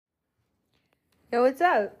Yo, what's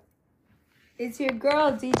up? It's your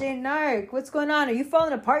girl, DJ Narc. What's going on? Are you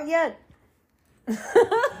falling apart yet?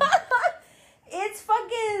 It's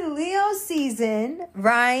fucking Leo season,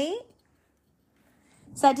 right?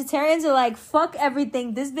 Sagittarians are like, fuck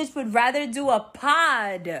everything. This bitch would rather do a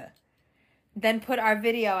pod than put our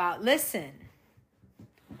video out. Listen.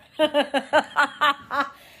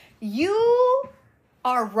 You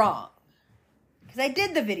are wrong. Because I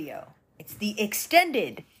did the video. It's the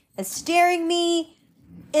extended. It's staring me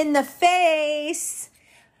in the face.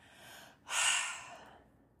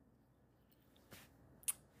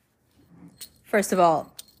 First of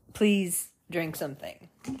all, please drink something.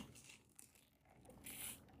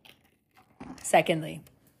 Secondly,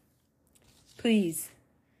 please,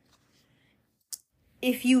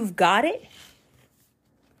 if you've got it,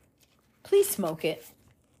 please smoke it.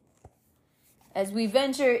 As we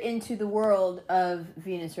venture into the world of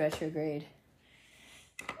Venus retrograde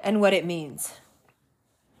and what it means.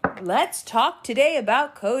 Let's talk today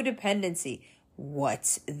about codependency.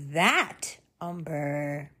 What's that,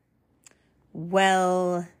 Umber?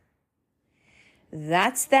 Well,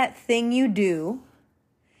 that's that thing you do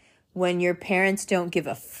when your parents don't give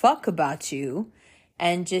a fuck about you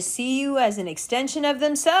and just see you as an extension of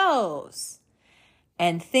themselves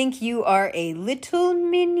and think you are a little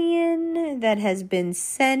minion that has been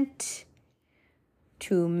sent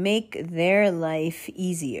to make their life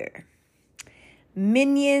easier.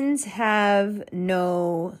 Minions have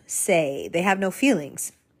no say. They have no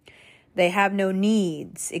feelings. They have no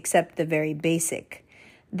needs except the very basic.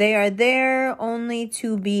 They are there only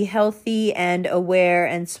to be healthy and aware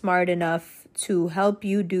and smart enough to help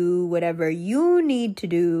you do whatever you need to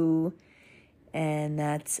do. And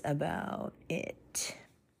that's about it.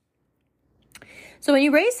 So when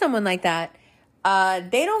you raise someone like that,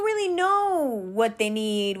 they don't really know what they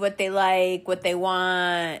need, what they like, what they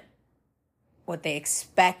want, what they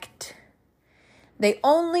expect. They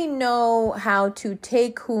only know how to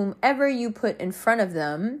take whomever you put in front of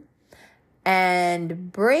them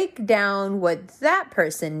and break down what that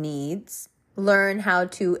person needs, learn how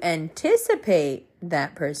to anticipate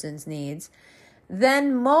that person's needs,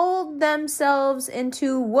 then mold themselves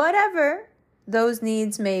into whatever those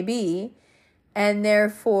needs may be, and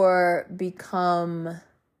therefore become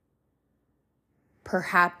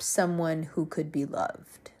perhaps someone who could be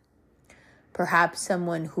loved. Perhaps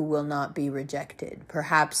someone who will not be rejected.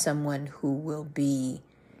 Perhaps someone who will be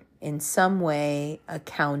in some way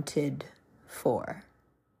accounted for.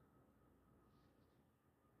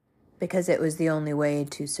 Because it was the only way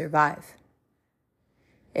to survive.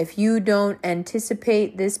 If you don't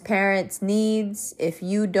anticipate this parent's needs, if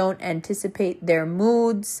you don't anticipate their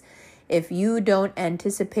moods, if you don't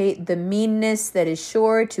anticipate the meanness that is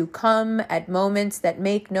sure to come at moments that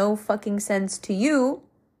make no fucking sense to you,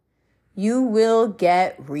 you will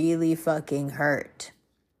get really fucking hurt.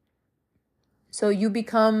 So you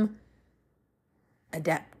become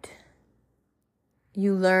adept.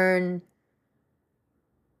 You learn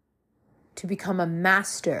to become a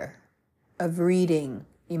master of reading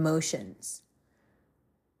emotions,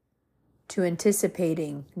 to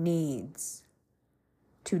anticipating needs,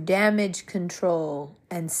 to damage control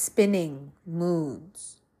and spinning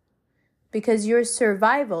moods. Because your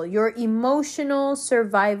survival, your emotional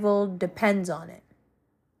survival depends on it.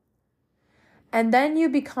 And then you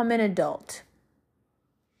become an adult.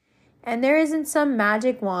 And there isn't some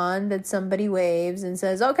magic wand that somebody waves and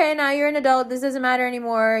says, okay, now you're an adult. This doesn't matter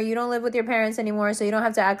anymore. You don't live with your parents anymore, so you don't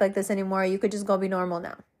have to act like this anymore. You could just go be normal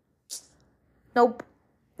now. Nope.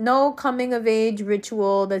 No coming of age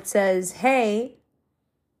ritual that says, hey,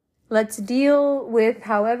 let's deal with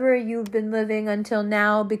however you've been living until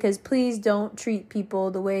now, because please don't treat people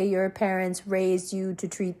the way your parents raised you to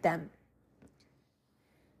treat them.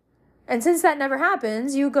 And since that never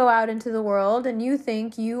happens, you go out into the world and you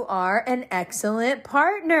think you are an excellent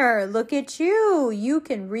partner. Look at you. You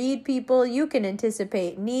can read people. You can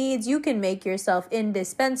anticipate needs. You can make yourself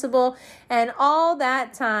indispensable. And all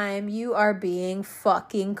that time you are being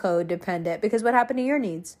fucking codependent. Because what happened to your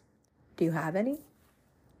needs? Do you have any?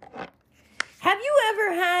 Have you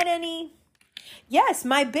ever had any? Yes,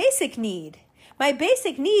 my basic need. My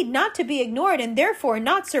basic need not to be ignored and therefore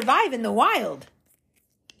not survive in the wild.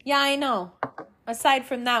 Yeah, I know. Aside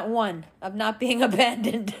from that one of not being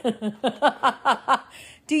abandoned.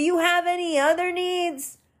 Do you have any other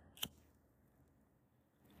needs?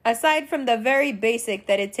 Aside from the very basic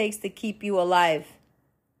that it takes to keep you alive.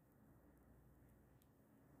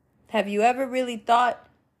 Have you ever really thought?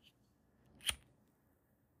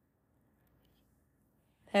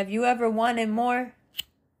 Have you ever wanted more?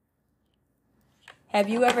 Have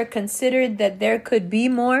you ever considered that there could be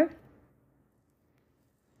more?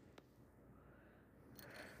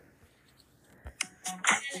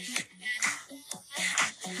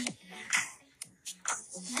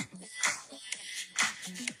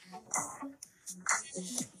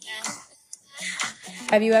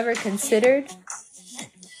 Have you ever considered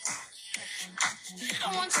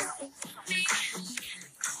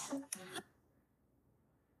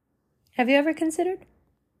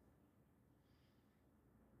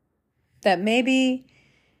that maybe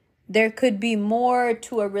there could be more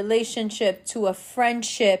to a relationship, to a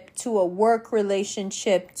friendship, to a work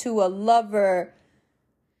relationship, to a lover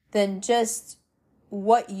than just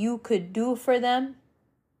what you could do for them?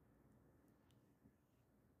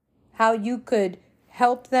 How you could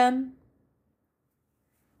help them?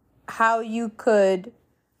 How you could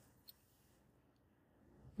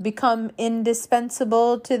become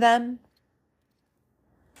indispensable to them?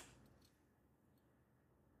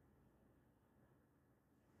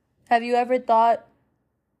 Have you ever thought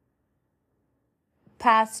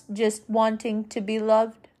past just wanting to be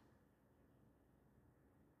loved?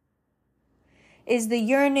 Is the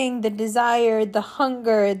yearning, the desire, the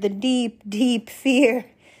hunger, the deep, deep fear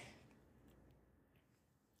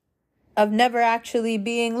of never actually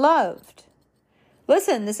being loved?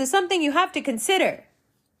 Listen, this is something you have to consider,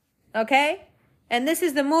 okay? And this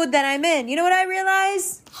is the mood that I'm in. You know what I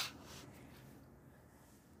realize?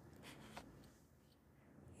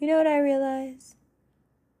 You know what I realize?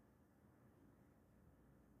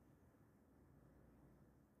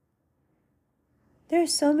 There are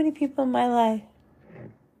so many people in my life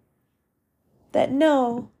that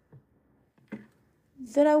know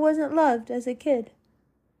that I wasn't loved as a kid.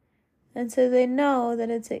 And so they know that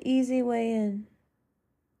it's an easy way in.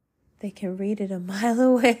 They can read it a mile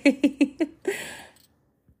away.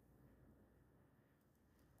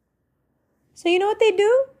 So you know what they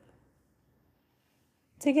do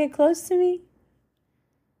to get close to me?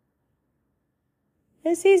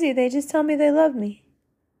 It's easy. They just tell me they love me.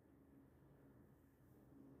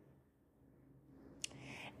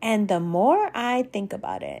 And the more I think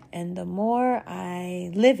about it and the more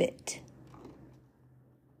I live it,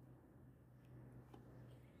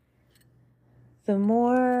 the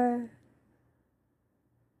more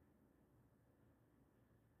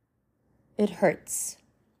it hurts.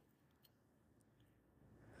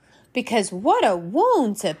 Because what a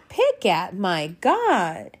wound to pick at, my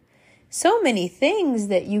God. So many things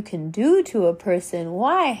that you can do to a person.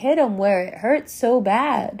 Why hit them where it hurts so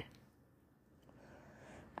bad?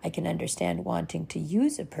 I can understand wanting to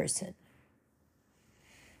use a person.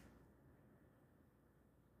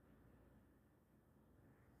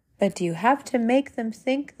 But do you have to make them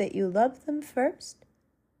think that you love them first?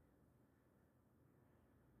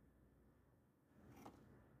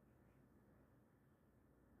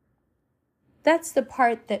 That's the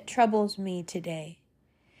part that troubles me today.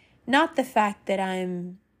 Not the fact that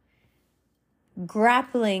I'm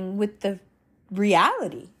grappling with the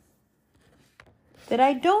reality that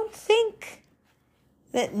I don't think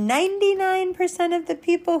that 99% of the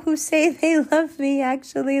people who say they love me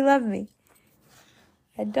actually love me.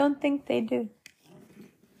 I don't think they do.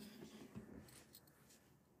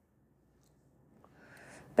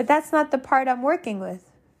 But that's not the part I'm working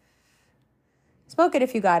with. Smoke it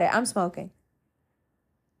if you got it. I'm smoking.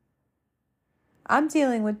 I'm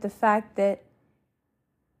dealing with the fact that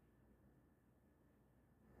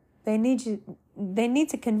they need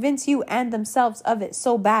to convince you and themselves of it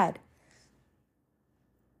so bad.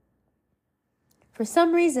 For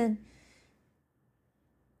some reason,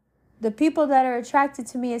 the people that are attracted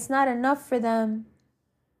to me, it's not enough for them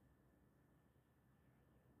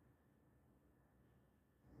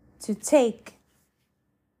to take.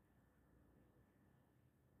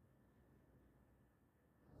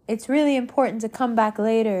 It's really important to come back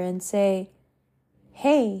later and say,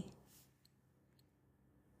 hey,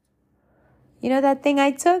 you know that thing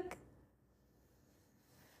I took?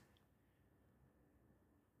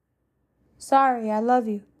 Sorry, I love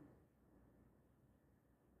you.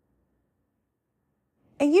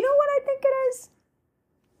 And you know what I think it is?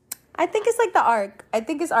 I think it's like the ark. I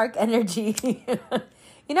think it's ark energy.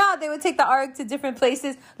 You know how they would take the ark to different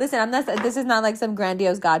places? Listen, this is not like some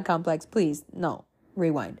grandiose God complex. Please, no.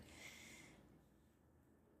 Rewind.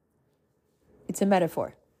 It's a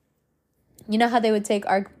metaphor. You know how they would take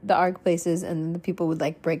the ark places and the people would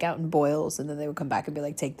like break out in boils and then they would come back and be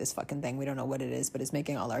like, take this fucking thing. We don't know what it is, but it's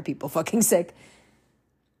making all our people fucking sick.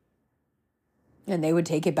 And they would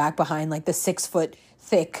take it back behind like the 6-foot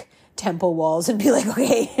thick temple walls and be like,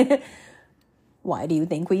 okay, why do you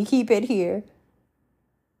think we keep it here?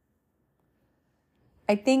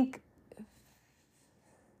 I think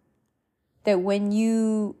that when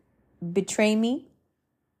you betray me,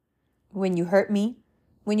 when you hurt me,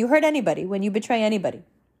 when you hurt anybody, when you betray anybody,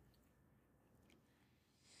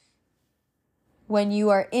 when you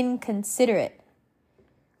are inconsiderate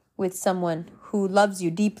with someone who loves you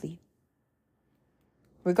deeply,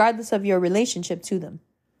 regardless of your relationship to them.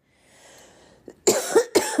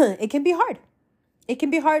 It can be hard. It can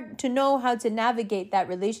be hard to know how to navigate that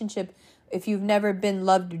relationship if you've never been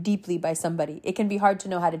loved deeply by somebody. It can be hard to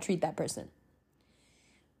know how to treat that person.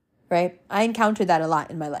 Right? I encounter that a lot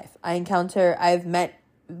in my life. I've met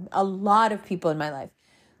a lot of people in my life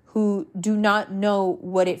who do not know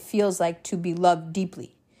what it feels like to be loved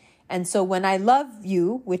deeply. And so when I love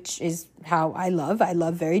you, which is how I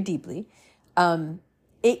love very deeply,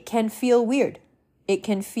 it can feel weird. It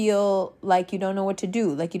can feel like you don't know what to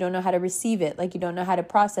do, like you don't know how to receive it, like you don't know how to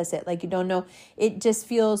process it, like you don't know. It just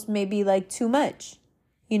feels maybe like too much,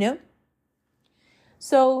 you know?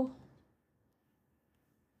 So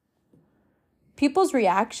people's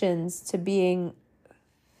reactions to being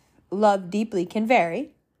loved deeply can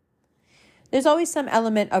vary. There's always some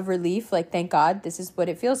element of relief, like, thank God, this is what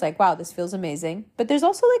it feels like. Wow, this feels amazing. But there's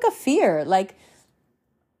also like a fear, like,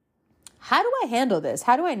 how do I handle this?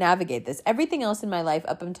 How do I navigate this? Everything else in my life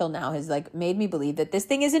up until now has like made me believe that this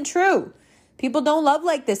thing isn't true. People don't love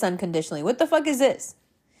like this unconditionally. What the fuck is this?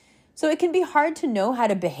 So it can be hard to know how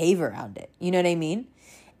to behave around it. You know what I mean?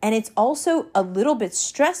 And it's also a little bit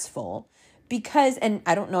stressful because, and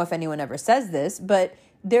I don't know if anyone ever says this, but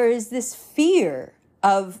there is this fear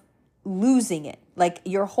of losing it. Like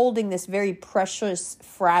you're holding this very precious,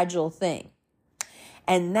 fragile thing.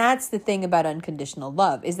 And that's the thing about unconditional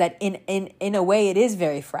love, is that in a way it is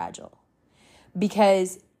very fragile,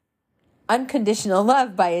 because unconditional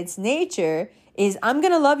love by its nature is I'm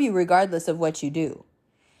going to love you regardless of what you do.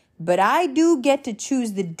 But I do get to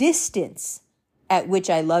choose the distance at which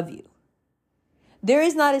I love you. There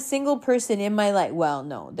is not a single person in my life, well,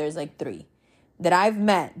 no, there's like 3 that I've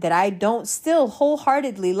met that I don't still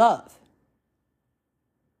wholeheartedly love.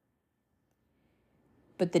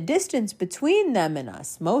 But the distance between them and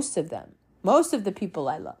us, most of the people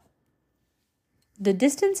I love, the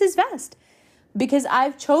distance is vast because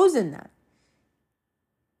I've chosen that.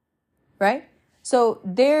 Right? So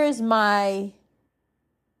there's my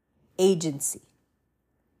agency.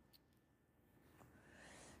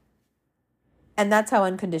 And that's how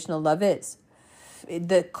unconditional love is.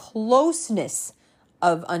 The closeness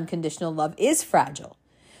of unconditional love is fragile.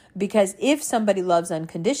 Because if somebody loves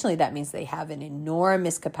unconditionally, that means they have an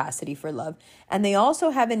enormous capacity for love. And they also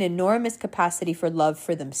have an enormous capacity for love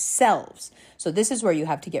for themselves. So this is where you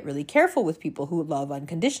have to get really careful with people who love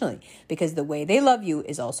unconditionally, because the way they love you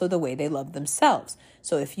is also the way they love themselves.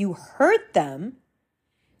 So if you hurt them,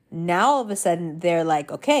 now all of a sudden they're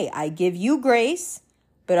like, okay, I give you grace,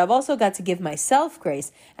 but I've also got to give myself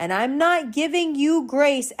grace. And I'm not giving you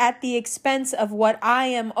grace at the expense of what I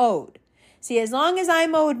am owed. See, as long as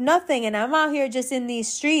I'm owed nothing and I'm out here just in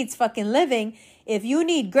these streets fucking living, if you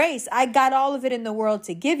need grace, I got all of it in the world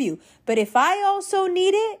to give you. But if I also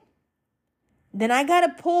need it, then I got to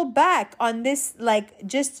pull back on this like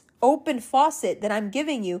just open faucet that I'm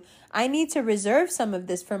giving you. I need to reserve some of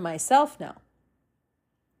this for myself now.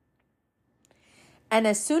 And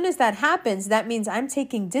as soon as that happens, that means I'm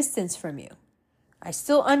taking distance from you. I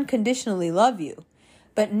still unconditionally love you.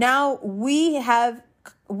 But now we have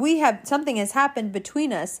something has happened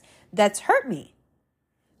between us that's hurt me.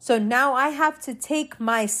 So now I have to take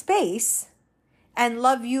my space and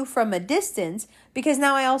love you from a distance, because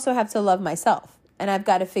now I also have to love myself. And I've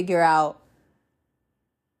got to figure out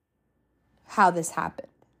how this happened,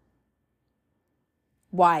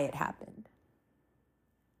 why it happened,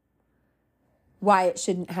 why it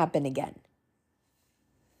shouldn't happen again.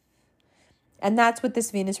 And that's what this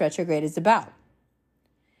Venus retrograde is about.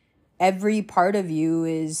 Every part of you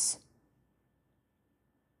is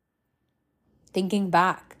thinking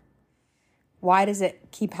back. Why does it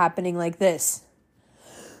keep happening like this?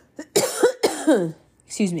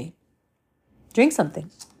 Excuse me. Drink something.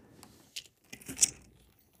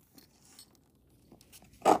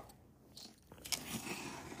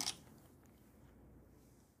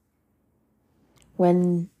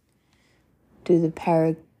 When do the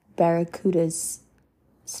barracudas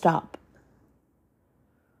stop?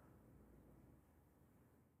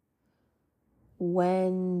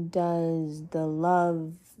 When does the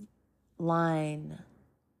love line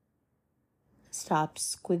stop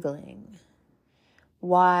squiggling?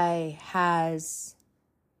 Why has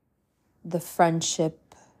the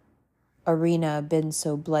friendship arena been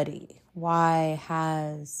so bloody? Why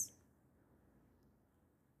has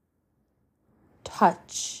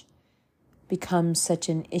touch become such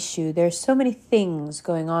an issue? There's so many things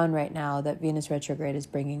going on right now that Venus retrograde is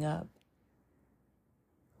bringing up.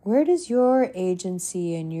 Where does your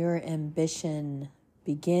agency and your ambition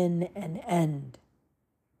begin and end?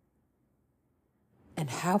 And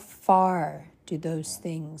how far do those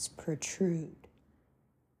things protrude?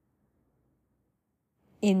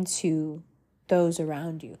 into those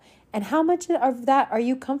around you? And how much of that are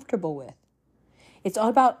you comfortable with? It's all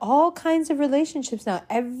about all kinds of relationships now.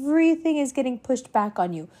 Everything is getting pushed back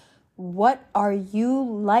on you. What are you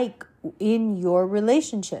like in your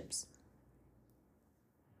relationships?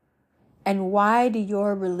 And why do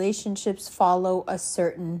your relationships follow a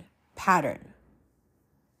certain pattern?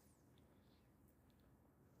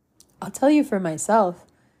 I'll tell you for myself,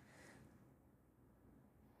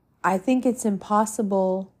 I think it's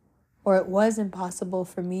impossible, or it was impossible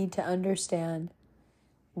for me to understand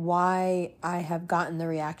why I have gotten the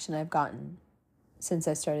reaction I've gotten since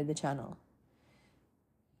I started the channel.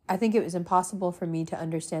 I think it was impossible for me to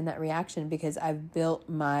understand that reaction because I've built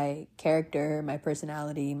my character, my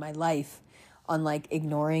personality, my life on like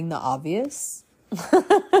ignoring the obvious.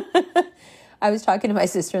 I was talking to my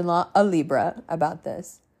sister-in-law, a Libra, about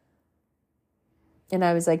this. And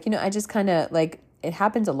I was like, I just kind of like, it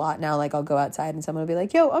happens a lot now. Like I'll go outside and someone will be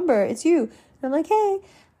like, yo, Umber, it's you. And I'm like, hey.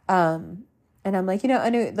 And I'm like, I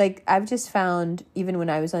knew, like, I've just found, even when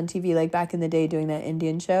I was on TV, like back in the day doing that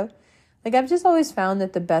Indian show, like I've just always found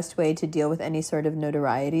that the best way to deal with any sort of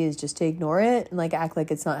notoriety is just to ignore it and like act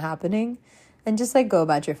like it's not happening and just like go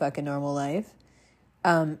about your fucking normal life.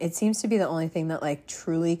 It seems to be the only thing that like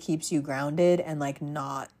truly keeps you grounded and like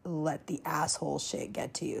not let the asshole shit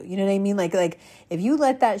get to you. You know what I mean? Like if you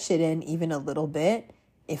let that shit in even a little bit,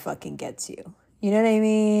 it fucking gets you. You know what I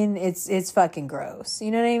mean? It's fucking gross.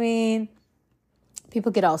 You know what I mean?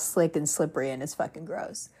 People get all slick and slippery and it's fucking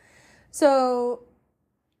gross. So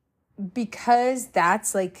because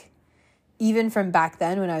that's like, even from back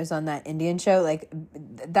then when I was on that Indian show, like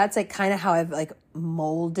that's like kind of how I've like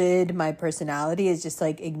molded my personality, is just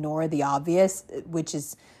like ignore the obvious, which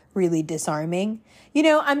is really disarming.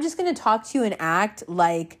 I'm just going to talk to you and act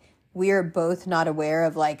like we're both not aware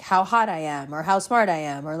of like how hot I am or how smart I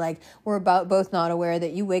am, or like we're both not aware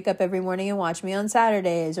that you wake up every morning and watch me on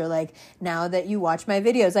Saturdays, or like now that you watch my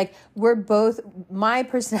videos. Like my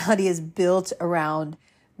personality is built around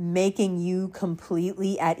making you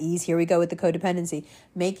completely at ease. Here we go with the codependency,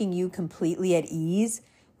 making you completely at ease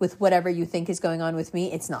with whatever you think is going on with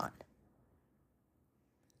me. It's not.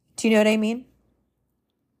 Do you know what I mean?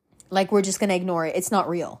 Like we're just going to ignore it. It's not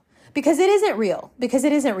real. Because it isn't real.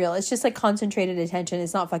 It's just like concentrated attention.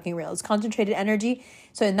 It's not fucking real. It's concentrated energy.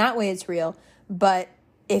 So in that way, it's real. But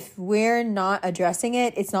if we're not addressing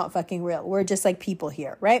it, it's not fucking real. We're just like people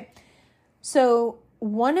here, right? So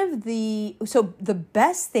the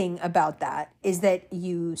best thing about that is that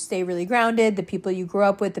you stay really grounded. The people you grew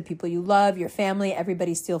up with, the people you love, your family,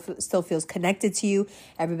 everybody still feels connected to you.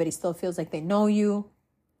 Everybody still feels like they know you.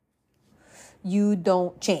 You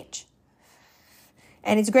don't change.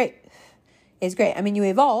 And it's great. It's great. I mean, you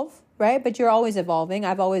evolve, right? But you're always evolving.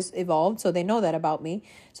 I've always evolved, so they know that about me.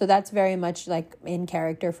 So that's very much like in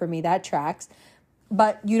character for me. That tracks.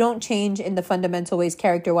 But you don't change in the fundamental ways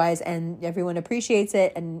character-wise, and everyone appreciates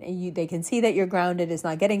it, and they can see that you're grounded, it's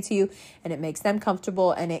not getting to you, and it makes them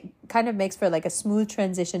comfortable, and it kind of makes for like a smooth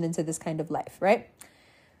transition into this kind of life, right?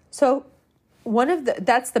 So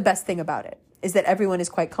that's the best thing about it, is that everyone is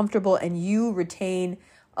quite comfortable, and you retain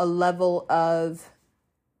a level of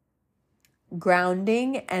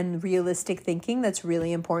grounding and realistic thinking that's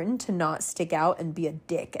really important to not stick out and be a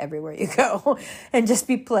dick everywhere you go and just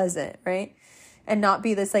be pleasant, right? And not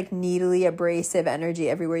be this like needly abrasive energy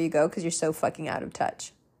everywhere you go because you're so fucking out of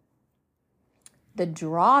touch. The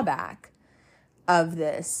drawback of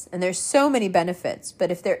this, and there's so many benefits,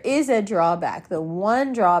 but if there is a drawback, the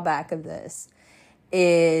one drawback of this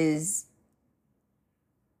is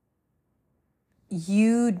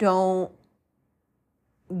you don't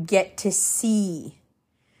get to see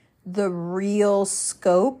the real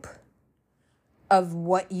scope of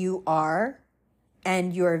what you are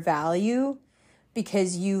and your value,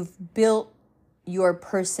 because you've built your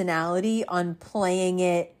personality on playing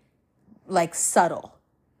it like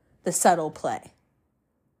the subtle play,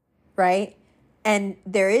 right? And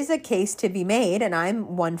there is a case to be made, and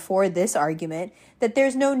I'm one for this argument, that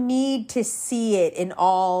there's no need to see it in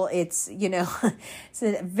all its, it's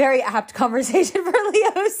a very apt conversation for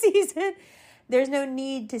Leo season. There's no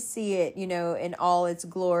need to see it, in all its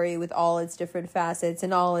glory, with all its different facets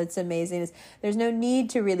and all its amazingness. There's no need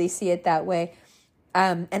to really see it that way.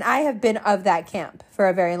 And I have been of that camp for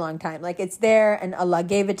a very long time. Like, it's there and Allah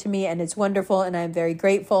gave it to me and it's wonderful and I'm very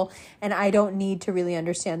grateful, and I don't need to really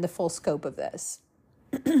understand the full scope of this.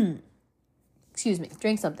 Excuse me,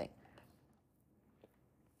 drink something.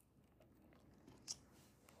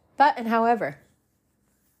 But, and however,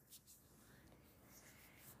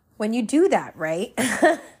 when you do that, right,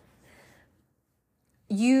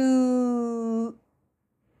 you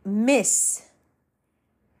miss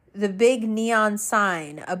the big neon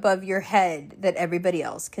sign above your head that everybody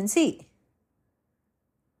else can see.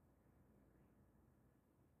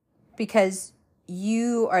 Because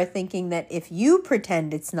you are thinking that if you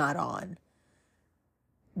pretend it's not on,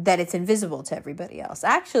 that it's invisible to everybody else.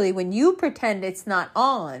 Actually, when you pretend it's not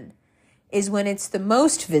on is when it's the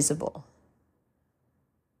most visible.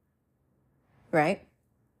 Right?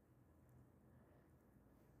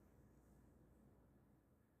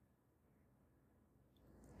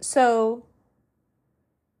 So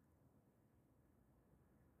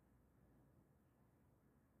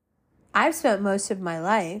I've spent most of my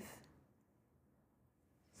life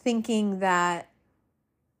thinking that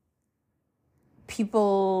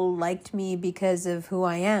people liked me because of who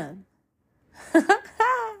I am.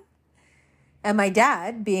 And my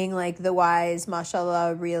dad, being like the wise,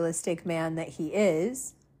 mashallah, realistic man that he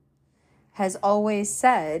is, has always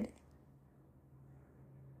said,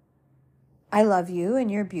 I love you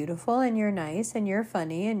and you're beautiful and you're nice and you're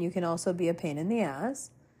funny and you can also be a pain in the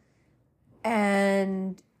ass.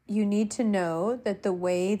 And you need to know that the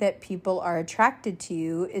way that people are attracted to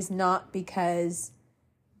you is not because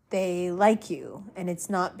they like you and it's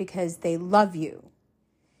not because they love you.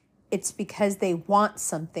 It's because they want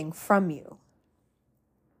something from you.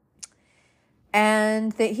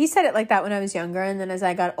 And he said it like that when I was younger. And then as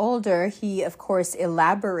I got older, he, of course,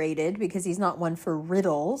 elaborated because he's not one for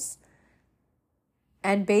riddles.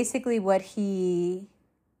 And basically what he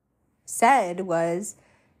said was,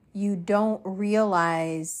 you don't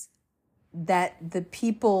realize that the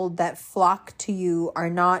people that flock to you are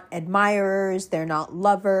not admirers, they're not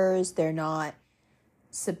lovers, they're not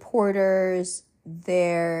supporters,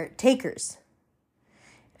 they're takers.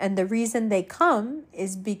 And the reason they come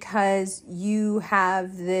is because you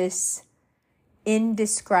have this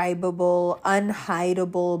indescribable,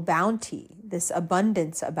 unhideable bounty, this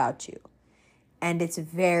abundance about you. And it's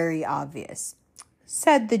very obvious,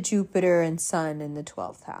 said the Jupiter and Sun in the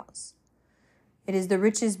 12th house. It is the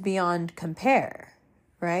riches beyond compare,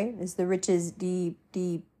 right? It's the riches deep,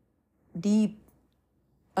 deep, deep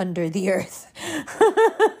under the earth.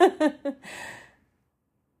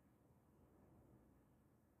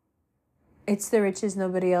 It's the riches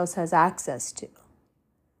nobody else has access to.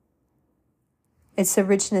 It's the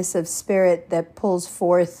richness of spirit that pulls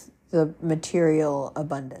forth the material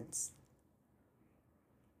abundance.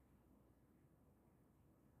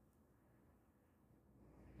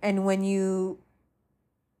 And when you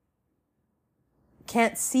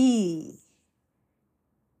can't see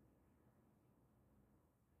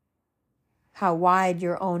how wide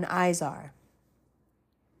your own eyes are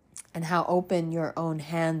and how open your own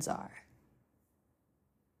hands are,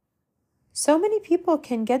 so many people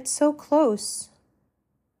can get so close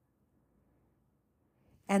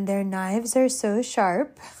and their knives are so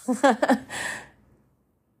sharp.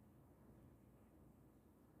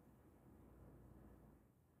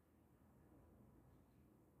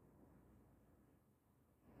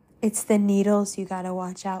 It's the needles you gotta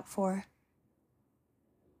watch out for.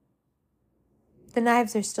 The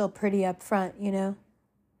knives are still pretty up front, you know?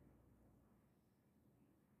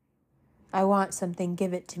 I want something,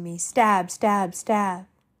 give it to me. Stab, stab, stab.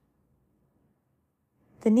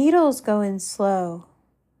 The needles go in slow.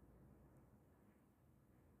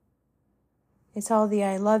 It's all the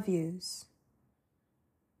I love yous.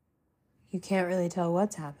 You can't really tell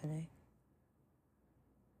what's happening.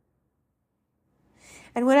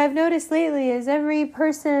 And what I've noticed lately is every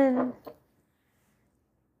person,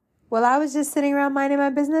 well, I was just sitting around minding my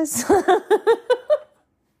business.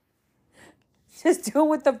 Just doing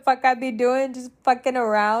what the fuck I be doing, just fucking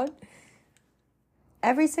around.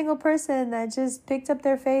 Every single person that just picked up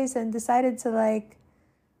their face and decided to like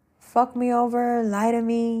fuck me over, lie to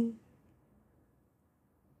me,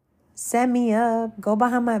 set me up, go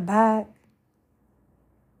behind my back.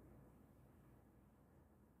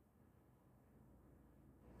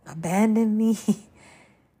 Abandon me.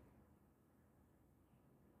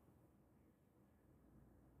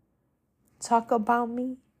 Talk about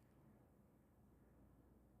me.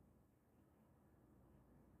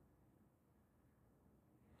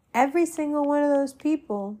 Every single one of those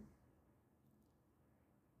people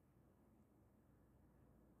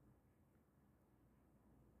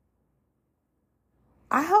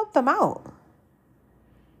I helped them out.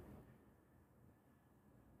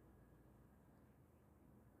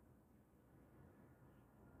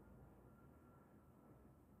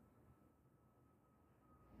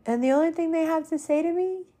 And the only thing they have to say to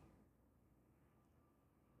me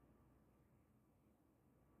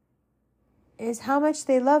is how much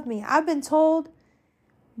they love me. I've been told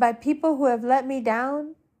by people who have let me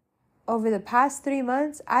down over the past 3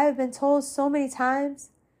 months, I have been told so many times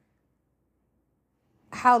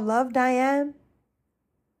how loved I am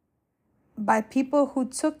by people who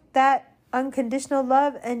took that unconditional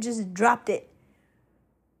love and just dropped it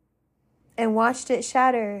and watched it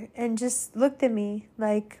shatter and just looked at me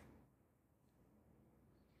like,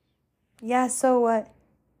 yeah, so what?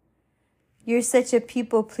 You're such a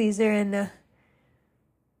people pleaser and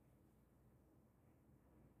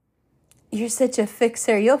you're such a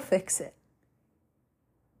fixer, you'll fix it.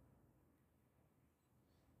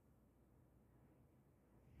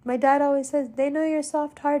 My dad always says, they know you're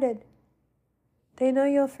soft-hearted. They know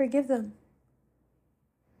you'll forgive them.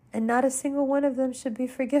 And not a single one of them should be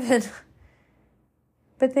forgiven.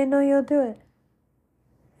 But they know you'll do it.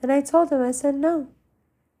 And I told him, I said, no.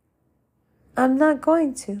 I'm not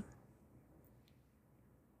going to.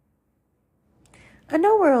 I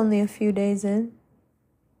know we're only a few days in.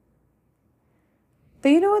 But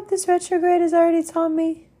you know what this retrograde has already taught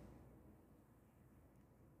me?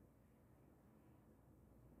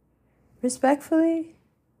 Respectfully,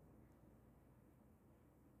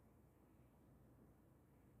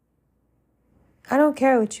 I don't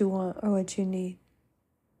care what you want or what you need.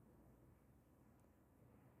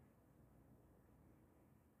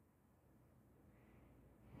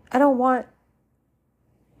 I don't want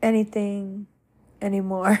anything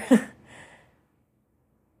anymore.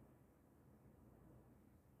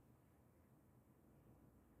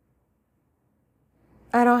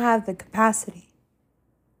 I don't have the capacity.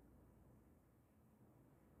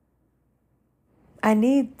 I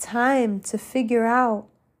need time to figure out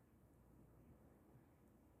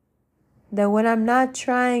that when I'm not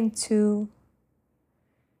trying to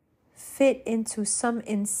fit into some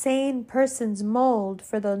insane person's mold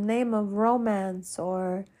for the name of romance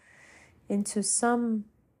or into some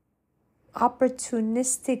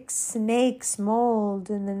opportunistic snake's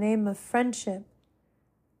mold in the name of friendship,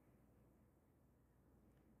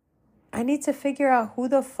 I need to figure out who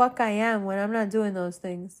the fuck I am when I'm not doing those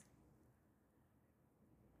things.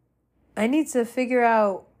 I need to figure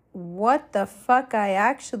out what the fuck I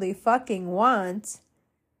actually fucking want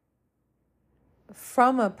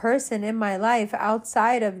from a person in my life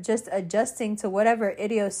outside of just adjusting to whatever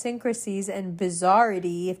idiosyncrasies and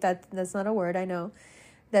bizarrity, if that's not a word, I know,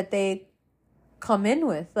 that they come in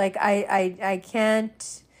with. Like, I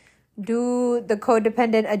can't do the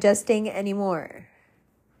codependent adjusting anymore.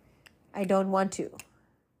 I don't want to.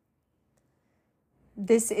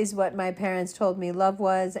 This is what my parents told me love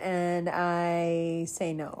was, and I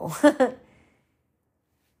say no.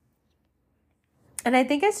 And I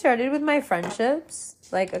think I started with my friendships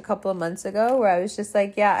like a couple of months ago where I was just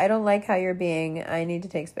like, yeah, I don't like how you're being. I need to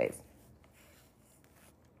take space.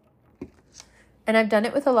 And I've done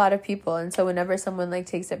it with a lot of people. And so whenever someone like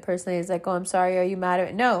takes it personally, it's like, oh, I'm sorry. Are you mad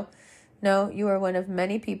at me? No, you are one of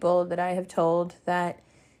many people that I have told that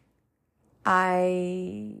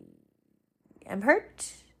I am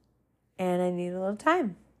hurt and I need a little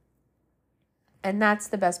time. And that's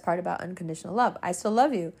the best part about unconditional love. I still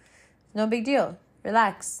love you. No big deal.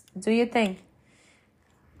 Relax. Do your thing.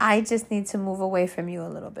 I just need to move away from you a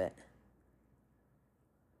little bit.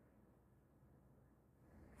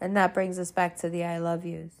 And that brings us back to the I love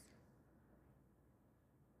yous.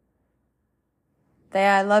 The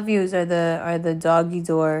I love yous are the doggy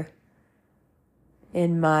door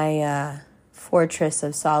in my fortress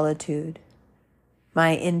of solitude.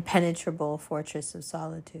 My impenetrable fortress of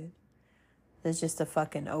solitude. There's just a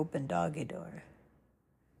fucking open doggy door.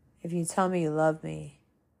 If you tell me you love me,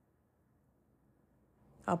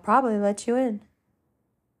 I'll probably let you in.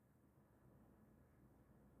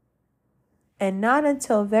 And not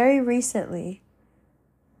until very recently,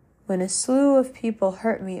 when a slew of people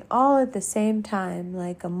hurt me all at the same time,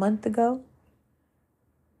 like a month ago,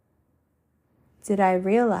 did I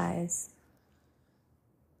realize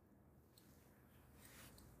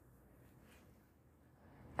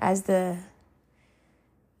as the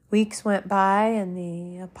weeks went by and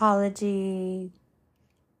the apology,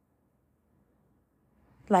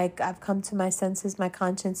 like I've come to my senses, my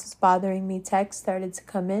conscience is bothering me, texts started to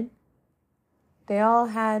come in. They all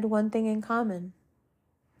had one thing in common.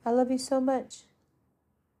 I love you so much.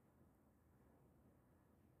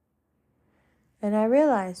 And I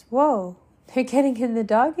realized, whoa, they're getting in the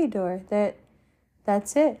doggy door.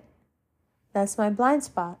 That's it. That's my blind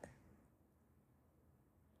spot.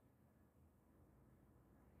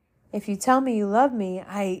 If you tell me you love me,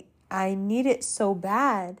 I need it so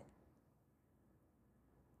bad.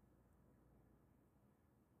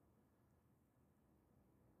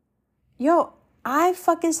 Yo, I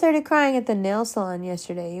fucking started crying at the nail salon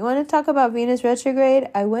yesterday. You want to talk about Venus retrograde?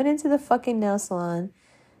 I went into the fucking nail salon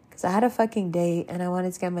because I had a fucking date and I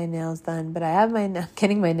wanted to get my nails done. But I'm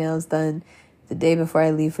getting my nails done the day before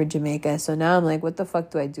I leave for Jamaica. So now I'm like, what the fuck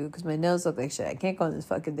do I do? Because my nails look like shit. I can't go on this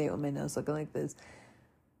fucking date with my nails looking like this.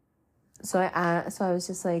 So I was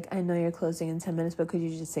just like, I know you're closing in 10 minutes, but could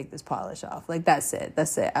you just take this polish off? Like, that's it.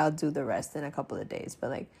 I'll do the rest in a couple of days. But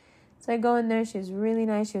like, so I go in there. She was really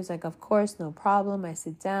nice. She was like, of course, no problem. I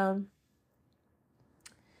sit down.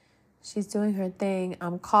 She's doing her thing.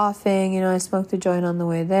 I'm coughing. I smoked a joint on the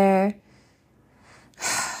way there.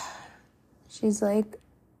 She's like,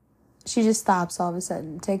 she just stops all of a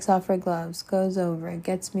sudden, takes off her gloves, goes over,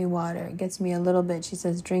 gets me water, gets me a little bit. She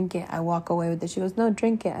says, drink it. I walk away with it. She goes, no,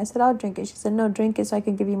 drink it. I said, I'll drink it. She said, no, drink it so I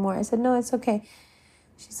can give you more. I said, no, it's okay.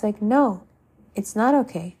 She's like, no, it's not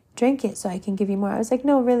okay. Drink it so I can give you more. I was like,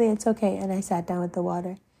 no, really, it's okay. And I sat down with the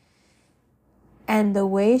water. And the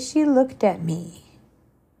way she looked at me,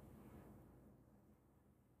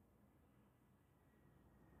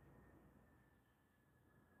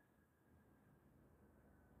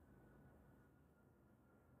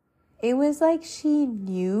 it was like she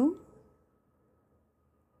knew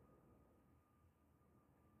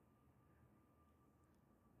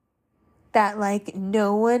that like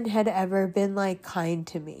no one had ever been like kind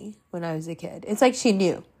to me when I was a kid. It's like she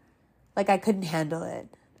knew. Like I couldn't handle it.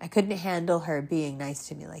 I couldn't handle her being nice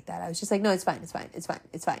to me like that. I was just like, no, it's fine, it's fine, it's fine,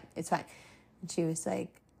 it's fine, it's fine. And she was like,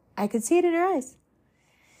 I could see it in her eyes.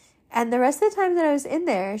 And the rest of the time that I was in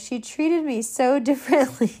there, she treated me so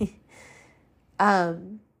differently.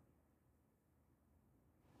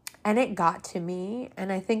 And it got to me,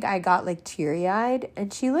 and I think I got like teary-eyed,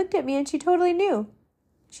 and she looked at me and she totally knew.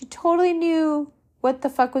 She totally knew what the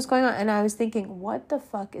fuck was going on. And I was thinking, what the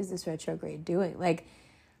fuck is this retrograde doing? Like,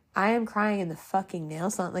 I am crying in the fucking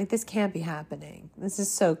nail salon. Like, this can't be happening. This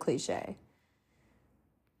is so cliche.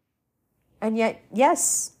 And yet,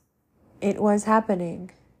 yes, it was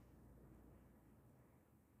happening.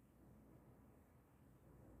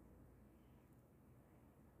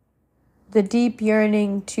 The deep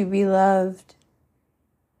yearning to be loved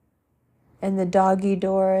and the doggy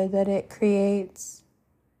door that it creates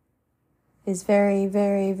is very,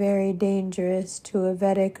 very, very dangerous to a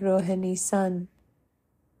Vedic Rohini son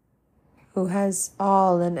who has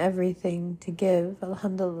all and everything to give.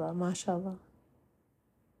 Alhamdulillah, mashallah.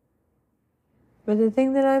 But the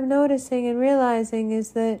thing that I'm noticing and realizing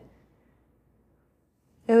is that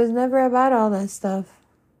it was never about all that stuff.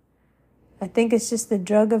 I think it's just the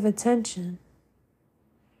drug of attention.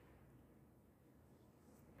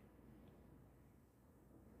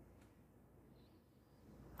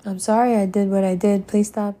 I'm sorry I did what I did. Please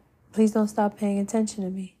stop. Please don't stop paying attention to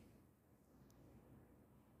me.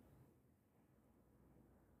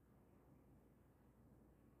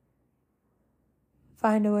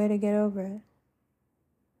 Find a way to get over it.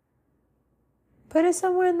 Put it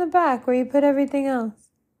somewhere in the back where you put everything else.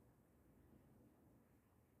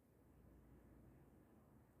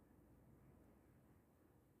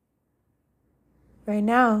 Right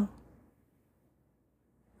now,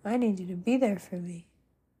 I need you to be there for me.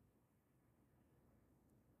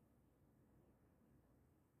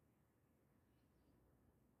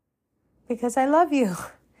 Because I love you.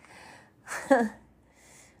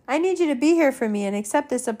 I need you to be here for me and accept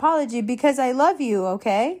this apology because I love you,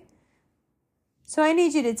 okay? So I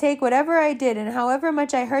need you to take whatever I did and however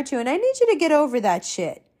much I hurt you, and I need you to get over that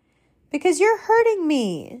shit. Because you're hurting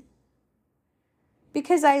me.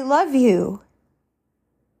 Because I love you.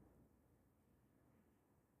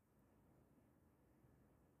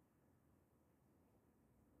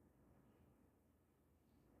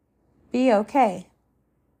 Be okay.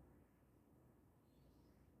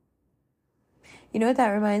 You know what that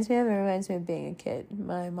reminds me of? It reminds me of being a kid.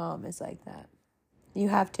 My mom is like that. You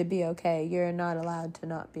have to be okay. You're not allowed to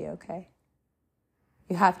not be okay.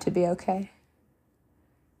 You have to be okay.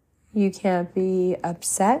 You can't be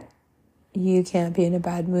upset. You can't be in a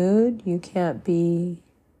bad mood. You can't be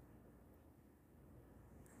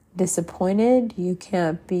disappointed. You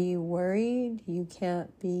can't be worried. You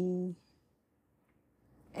can't be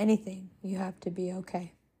anything. You have to be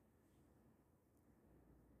okay.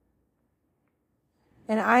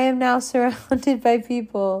 And I am now surrounded by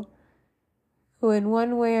people who in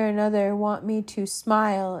one way or another want me to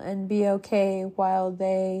smile and be okay while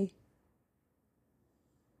they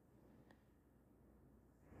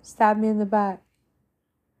stab me in the back,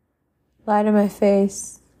 lie to my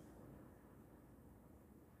face,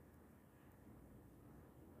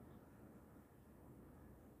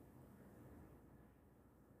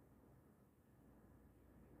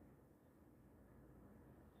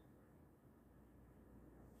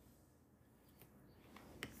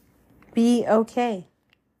 be okay.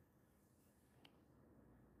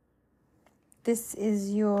 This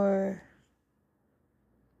is your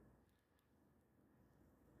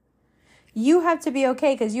You have to be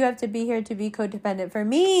okay because you have to be here to be codependent. For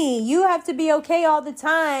me, you have to be okay all the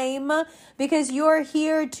time because you're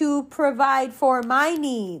here to provide for my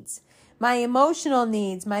needs, my emotional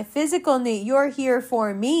needs, my physical needs. You're here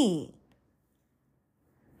for me.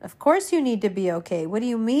 Of course you need to be okay. What do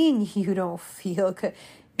you mean you don't feel good?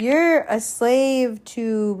 You're a slave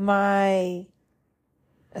to my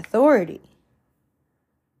authority.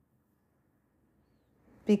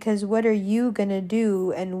 Because what are you going to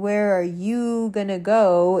do and where are you going to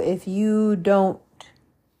go if you don't?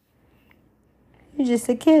 You're just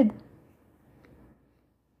a kid.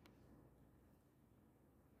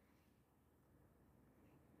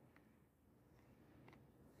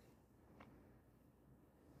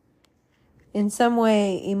 In some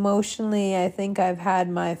way, emotionally, I think I've had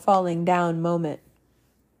my falling down moment.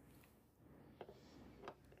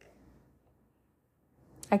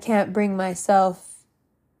 I can't bring myself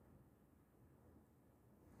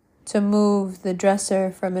to move the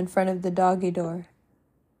dresser from in front of the doggy door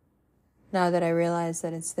now that I realize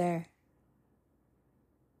that it's there.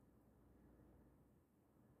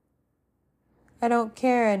 I don't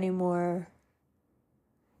care anymore.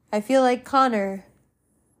 I feel like Connor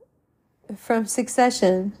from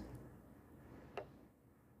Succession.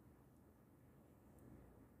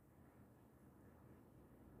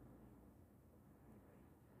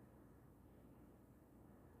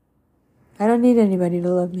 I don't need anybody to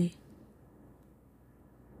love me.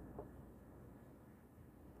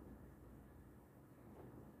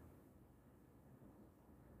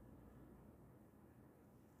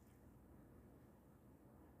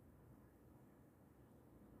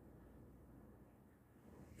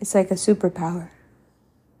 It's like a superpower.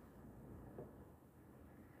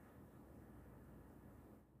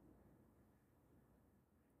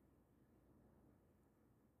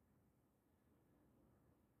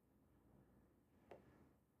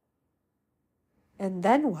 And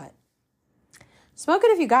then what? Smoke it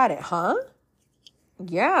if you got it, huh?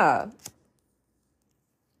 Yeah.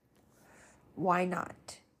 Why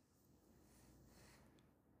not?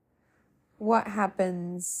 What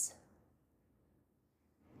happens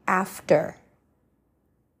after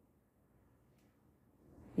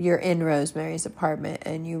you're in Rosemary's apartment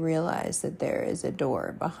and you realize that there is a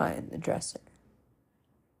door behind the dresser?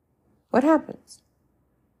 What happens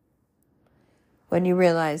when you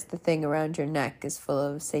realize the thing around your neck is full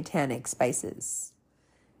of satanic spices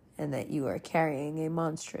and that you are carrying a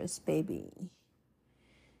monstrous baby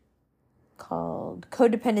called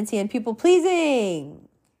codependency and people pleasing?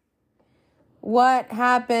 What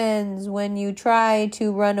happens when you try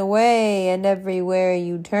to run away and everywhere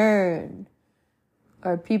you turn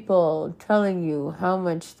are people telling you how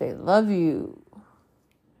much they love you?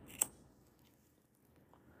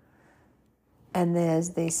 And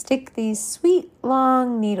as they stick these sweet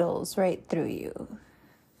long needles right through you.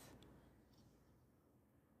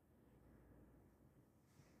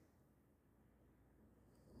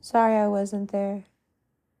 Sorry I wasn't there.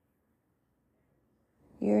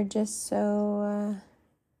 You're just so,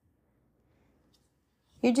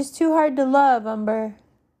 you're just too hard to love, Umber.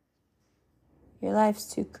 Your life's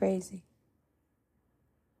too crazy.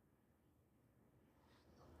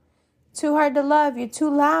 Too hard to love. You're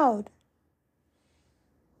too loud.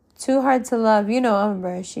 Too hard to love. You know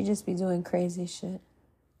Umber. She just be doing crazy shit.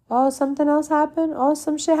 Oh, something else happened? Oh,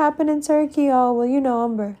 some shit happened in Turkey. Oh, well, you know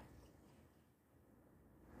Umber.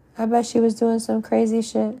 I bet she was doing some crazy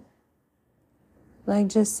shit. Like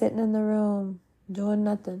just sitting in the room, doing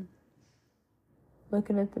nothing.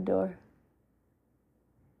 Looking at the door.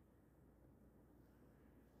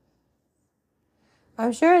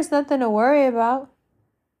 I'm sure it's nothing to worry about.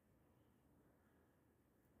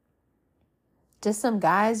 Just some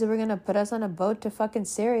guys who were going to put us on a boat to fucking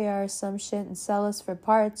Syria or some shit and sell us for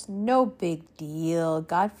parts. No big deal.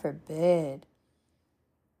 God forbid.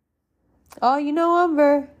 Oh, you know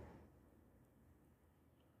Umber.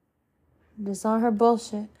 Just on her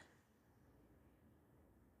bullshit.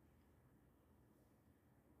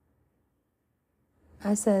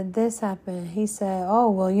 I said, this happened. He said, oh,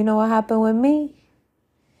 well, you know what happened with me?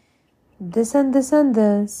 This and this and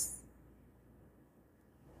this.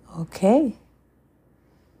 Okay.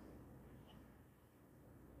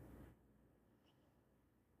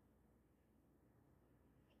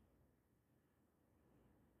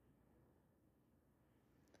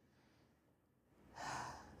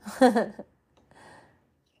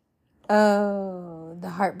 Oh, the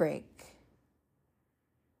heartbreak.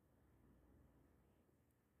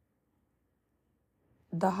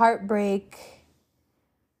 The heartbreak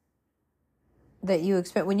that you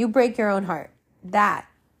expect when you break your own heart. That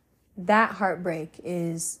heartbreak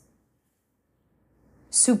is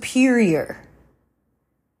superior.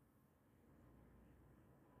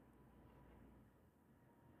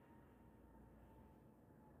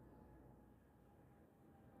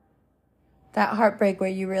 That heartbreak where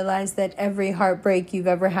you realize that every heartbreak you've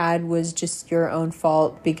ever had was just your own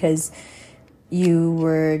fault because you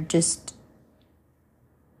were just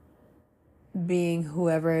being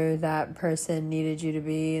whoever that person needed you to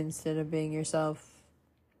be instead of being yourself.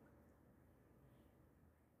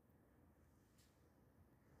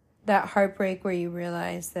 That heartbreak where you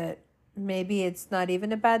realize that maybe it's not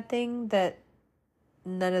even a bad thing that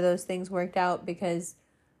none of those things worked out, because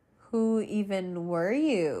who even were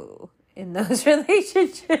you in those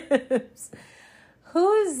relationships?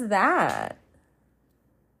 Who's that?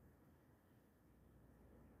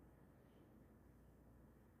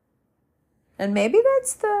 And maybe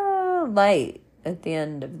that's the light at the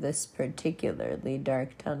end of this particularly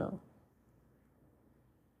dark tunnel.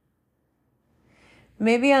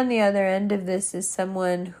 Maybe on the other end of this is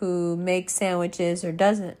someone who makes sandwiches or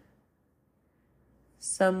doesn't.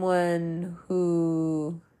 Someone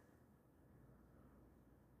who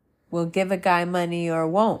will give a guy money or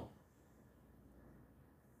won't.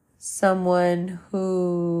 Someone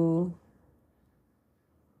who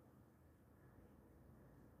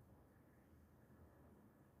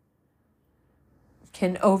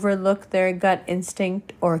can overlook their gut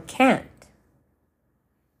instinct or can't.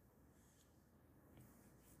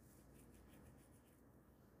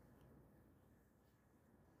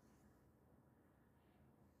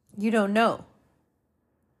 You don't know.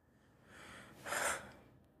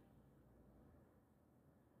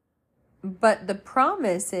 But the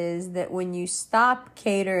promise is that when you stop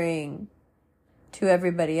catering to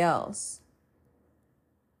everybody else,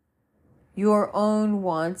 your own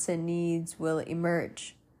wants and needs will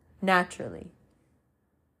emerge naturally.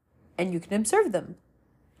 And you can observe them.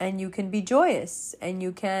 And you can be joyous. And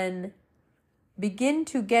you can begin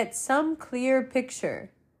to get some clear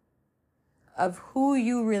picture of who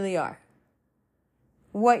you really are.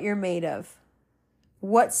 What you're made of.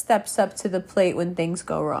 What steps up to the plate when things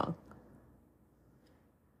go wrong.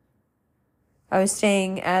 I was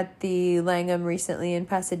staying at the Langham recently in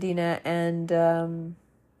Pasadena, and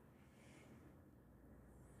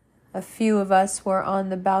a few of us were on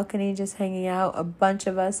the balcony just hanging out. A bunch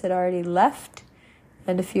of us had already left,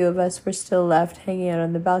 and a few of us were still left hanging out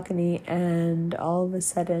on the balcony, and all of a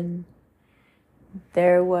sudden,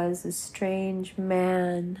 there was a strange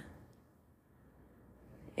man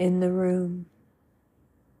in the room,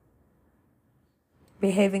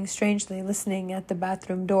 behaving strangely, listening at the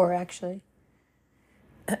bathroom door, actually.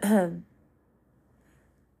 And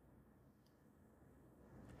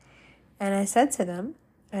I said to them,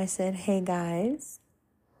 I said, hey guys,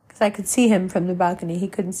 because I could see him from the balcony. He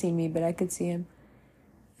couldn't see me, but I could see him.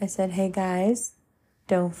 I said, hey guys,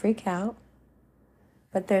 don't freak out.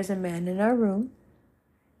 But there's a man in our room.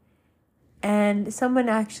 And someone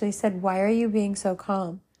actually said, why are you being so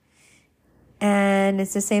calm? And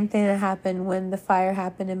it's the same thing that happened when the fire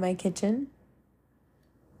happened in my kitchen.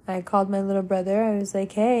 I called my little brother. I was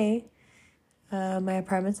like, hey, my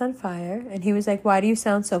apartment's on fire. And he was like, why do you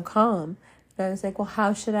sound so calm? And I was like, well,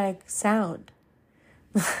 how should I sound?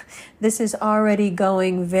 This is already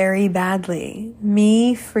going very badly.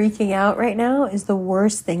 Me freaking out right now is the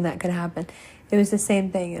worst thing that could happen. It was the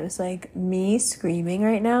same thing. It was like me screaming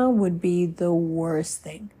right now would be the worst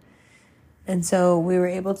thing. And so we were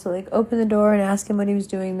able to like open the door and ask him what he was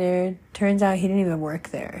doing there. Turns out he didn't even work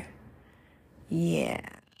there. Yeah,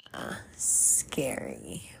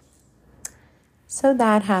 scary. So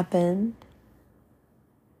that happened.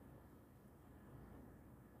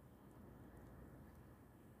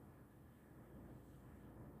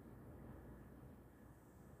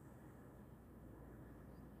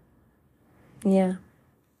 Yeah.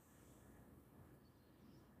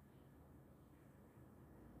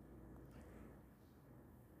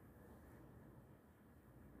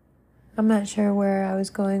 I'm not sure where I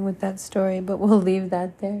was going with that story, but we'll leave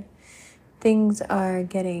that there. Things are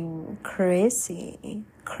getting crazy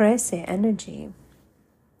energy.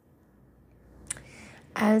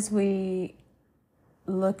 As we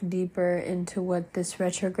look deeper into what this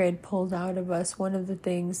retrograde pulls out of us, one of the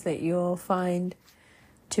things that you'll find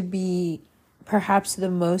to be perhaps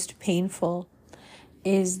the most painful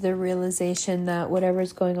is the realization that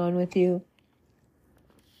whatever's going on with you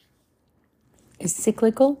is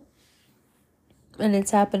cyclical, and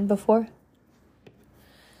it's happened before.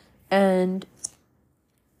 And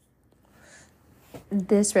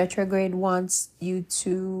this retrograde wants you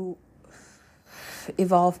to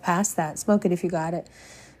evolve past that. Smoke it if you got it.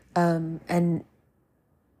 And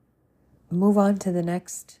move on to the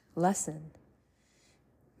next lesson.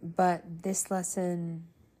 But this lesson,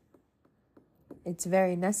 it's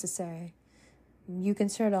very necessary. You can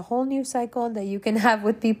start a whole new cycle that you can have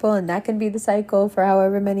with people, and that can be the cycle for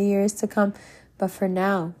however many years to come. But for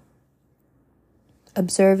now,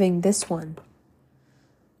 observing this one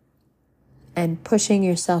and pushing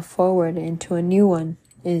yourself forward into a new one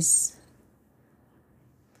it's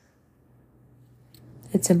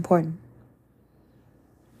important.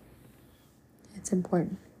 It's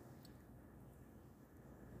important.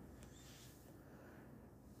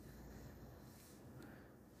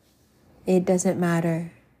 It doesn't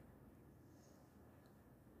matter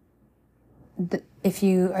if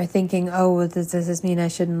you are thinking, oh, well, does this mean I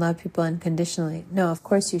shouldn't love people unconditionally? No, of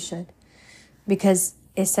course you should. Because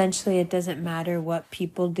essentially it doesn't matter what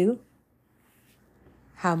people do,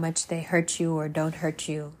 how much they hurt you or don't hurt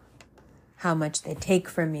you, how much they take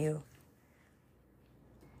from you.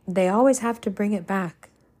 They always have to bring it back.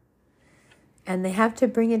 And they have to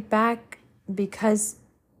bring it back because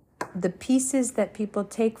the pieces that people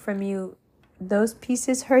take from you, those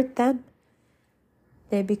pieces hurt them.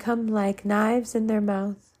 They become like knives in their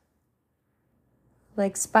mouth,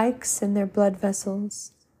 like spikes in their blood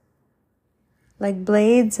vessels, like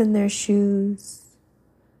blades in their shoes.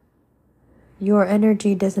 Your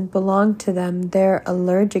energy doesn't belong to them. They're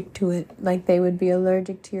allergic to it, like they would be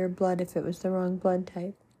allergic to your blood if it was the wrong blood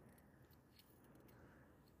type.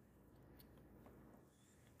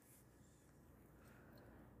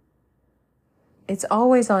 It's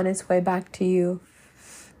always on its way back to you.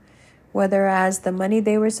 Whether as the money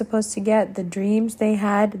they were supposed to get, the dreams they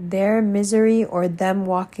had, their misery, or them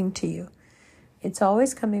walking to you. It's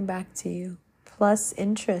always coming back to you. Plus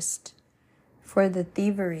interest for the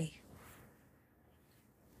thievery.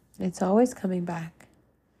 It's always coming back.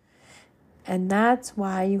 And that's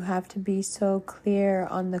why you have to be so clear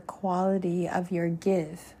on the quality of your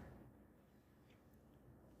give.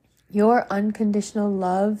 Your unconditional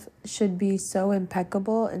love should be so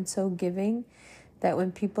impeccable and so giving that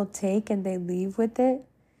when people take and they leave with it,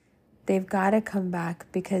 they've got to come back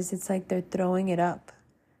because it's like they're throwing it up.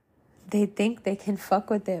 They think they can fuck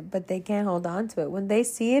with it, but they can't hold on to it. When they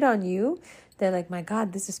see it on you, they're like, my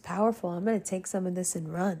God, this is powerful. I'm going to take some of this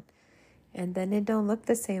and run. And then it don't look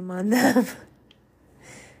the same on them.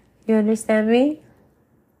 You understand me?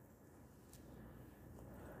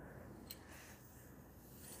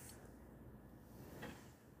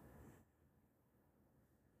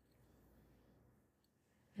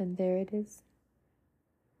 And there it is.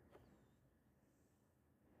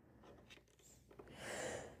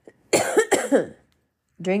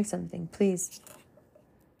 Drink something, please.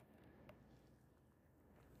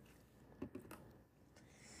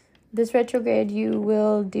 This retrograde, you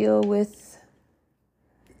will deal with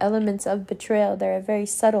elements of betrayal that are very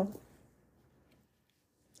subtle.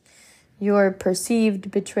 Your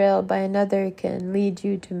perceived betrayal by another can lead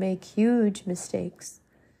you to make huge mistakes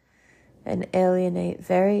and alienate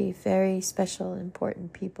very, very special,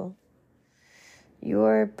 important people.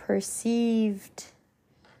 Your perceived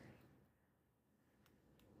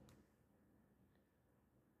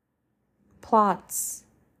plots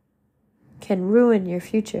can ruin your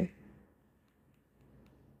future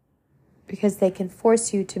because they can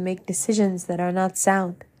force you to make decisions that are not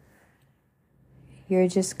sound. You're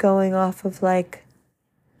just going off of like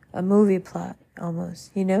a movie plot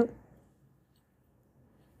almost, you know?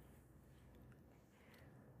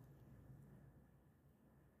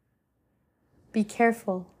 Be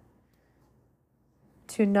careful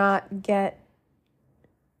to not get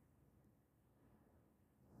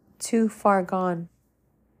too far gone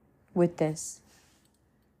with this.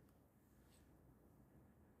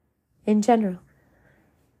 In general,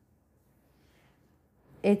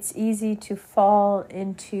 it's easy to fall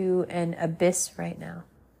into an abyss right now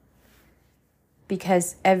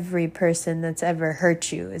because every person that's ever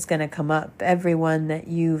hurt you is going to come up. Everyone that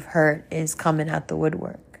you've hurt is coming out the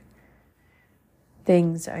woodwork.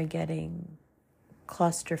 Things are getting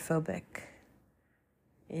claustrophobic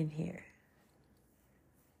in here.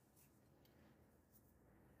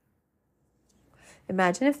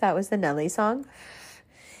 Imagine if that was the Nelly song.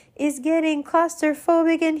 It's getting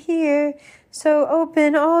claustrophobic in here, so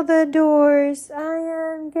open all the doors. I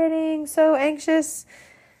am getting so anxious.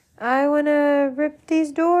 I want to rip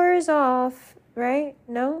these doors off, right?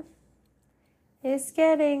 No? It's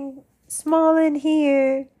getting small in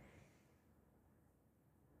here.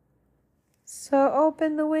 So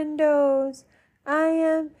open the windows. I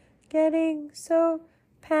am getting so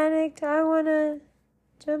panicked. I want to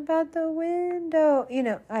jump out the window. You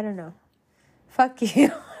know, I don't know. Fuck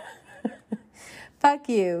you. Fuck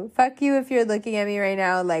you. Fuck you if you're looking at me right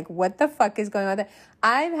now like, what the fuck is going on there?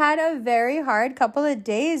 I've had a very hard couple of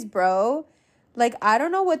days, bro. Like, I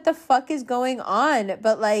don't know what the fuck is going on,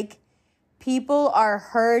 but like, people are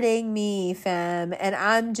hurting me, fam. And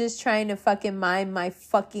I'm just trying to fucking mind my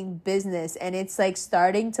fucking business. And it's like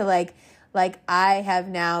starting to like I have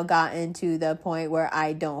now gotten to the point where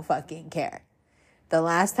I don't fucking care. The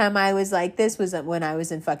last time I was like this was when I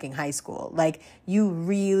was in fucking high school. Like, you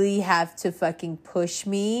really have to fucking push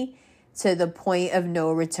me to the point of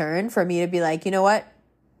no return for me to be like, you know what?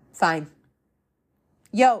 Fine.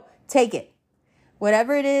 Yo, take it.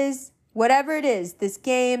 Whatever it is, this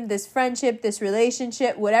game, this friendship, this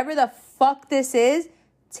relationship, whatever the fuck this is,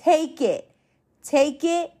 take it. Take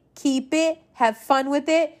it, keep it, have fun with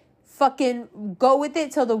it, fucking go with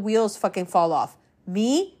it till the wheels fucking fall off.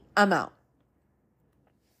 Me, I'm out.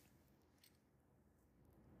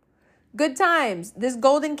 Good times. This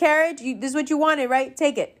golden carriage, this is what you wanted, right?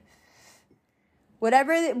 Take it.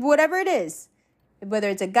 Whatever it is. Whether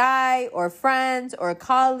it's a guy or friends or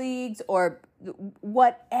colleagues or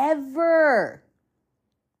whatever.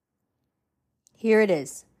 Here it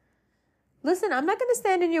is. Listen, I'm not going to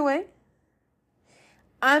stand in your way.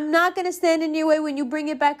 I'm not going to stand in your way when you bring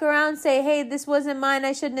it back around. Say, hey, this wasn't mine.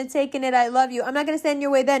 I shouldn't have taken it. I love you. I'm not going to stand in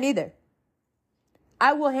your way then either.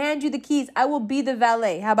 I will hand you the keys. I will be the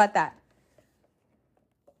valet. How about that?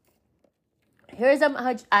 Here's how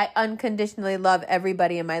much I unconditionally love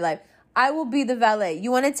everybody in my life. I will be the valet. You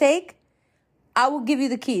want to take? I will give you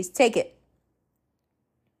the keys. Take it.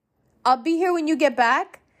 I'll be here when you get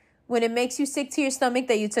back, when it makes you sick to your stomach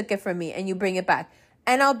that you took it from me and you bring it back.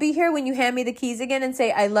 And I'll be here when you hand me the keys again and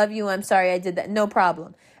say, I love you. I'm sorry I did that. No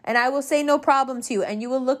problem. And I will say no problem to you. And you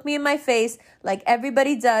will look me in my face like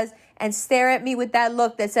everybody does and stare at me with that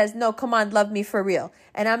look that says, no, come on, love me for real.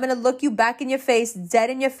 And I'm going to look you back in your face, dead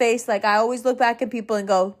in your face, like I always look back at people and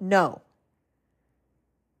go, no.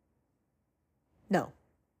 No.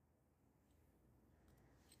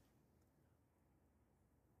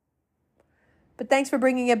 But thanks for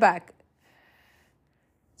bringing it back.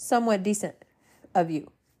 Somewhat decent of you.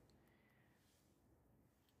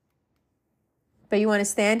 But you want to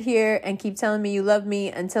stand here and keep telling me you love me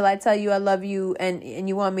until I tell you I love you, and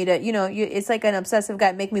you want me to, it's like an obsessive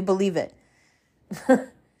guy. Make me believe it.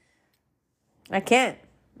 I can't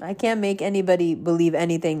make anybody believe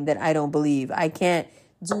anything that I don't believe. I can't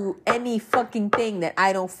do any fucking thing that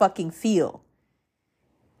I don't fucking feel.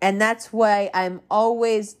 And that's why I'm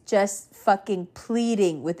always just fucking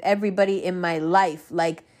pleading with everybody in my life.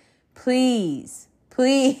 Like, please,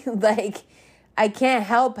 like, I can't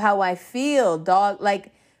help how I feel, dog.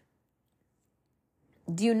 Like,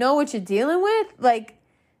 do you know what you're dealing with? Like,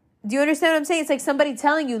 do you understand what I'm saying? It's like somebody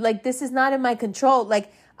telling you, like, this is not in my control.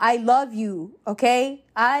 Like, I love you, okay?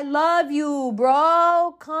 I love you,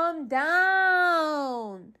 bro. Calm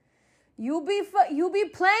down. You be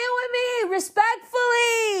playing with me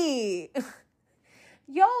respectfully.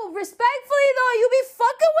 Yo, respectfully though, you be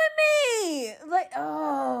fucking with me. Like,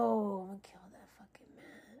 oh, I'm gonna kill that fucking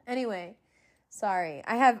man. Anyway, sorry.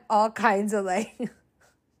 I have all kinds of like, this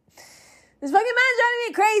fucking man's driving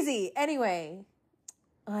me crazy. Anyway,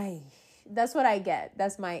 that's what I get.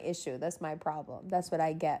 That's my issue. That's my problem. That's what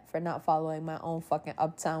I get for not following my own fucking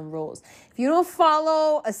uptown rules. If you don't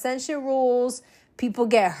follow Ascension rules, people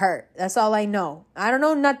get hurt. That's all I know. I don't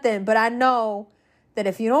know nothing, but I know that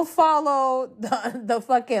if you don't follow the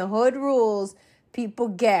fucking hood rules, people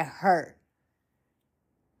get hurt.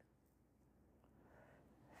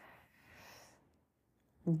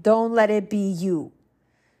 Don't let it be you.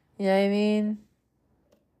 You know what I mean?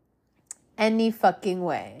 Any fucking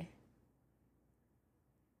way.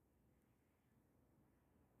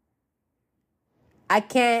 I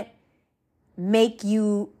can't make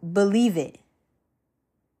you believe it.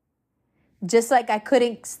 Just like I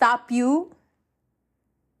couldn't stop you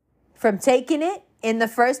from taking it in the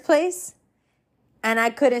first place, and I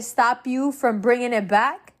couldn't stop you from bringing it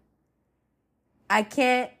back. I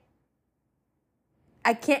can't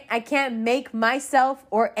make myself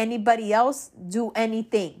or anybody else do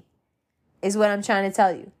anything, is what I'm trying to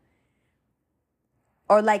tell you.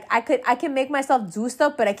 Or like I can make myself do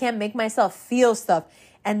stuff, but I can't make myself feel stuff.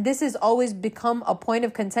 And this has always become a point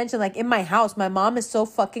of contention. Like in my house, my mom is so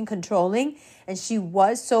fucking controlling, and she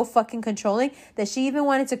was so fucking controlling that she even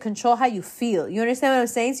wanted to control how you feel. You understand what I'm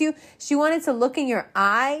saying to you? She wanted to look in your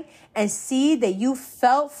eye and see that you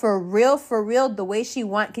felt for real, the way she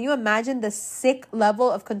want. Can you imagine the sick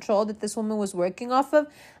level of control that this woman was working off of?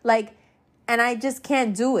 Like, and I just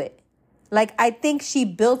can't do it. Like, I think she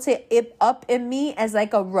built it up in me as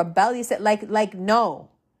like a rebellious, like, no.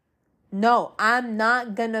 No, I'm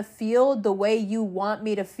not gonna feel the way you want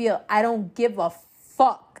me to feel. I don't give a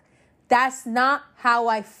fuck. That's not how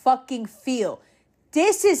I fucking feel.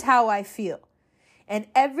 This is how I feel. And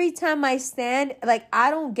every time I stand, like,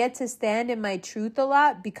 I don't get to stand in my truth a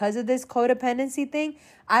lot because of this codependency thing.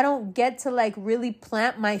 I don't get to, like, really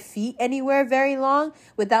plant my feet anywhere very long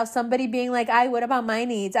without somebody being like, what about my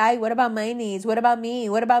needs? What about my needs? What about me?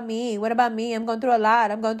 What about me? What about me? I'm going through a lot.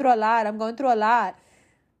 I'm going through a lot. I'm going through a lot.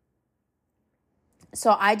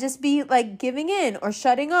 So I just be like giving in or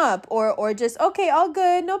shutting up or just, okay, all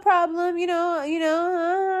good, no problem,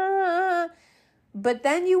 But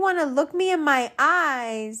then you want to look me in my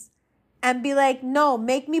eyes and be like, no,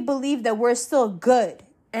 make me believe that we're still good.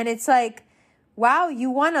 And it's like, wow, you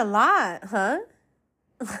want a lot, huh?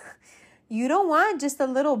 You don't want just a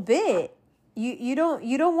little bit. You don't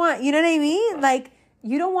want, you know what I mean? Like,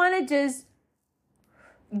 you don't want to just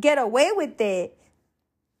get away with it.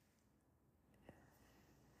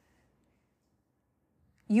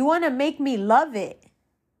 You want to make me love it.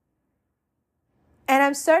 And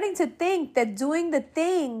I'm starting to think that doing the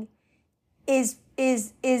thing is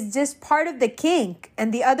just part of the kink.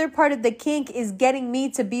 And the other part of the kink is getting me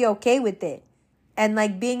to be okay with it. And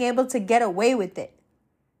like being able to get away with it.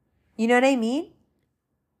 You know what I mean?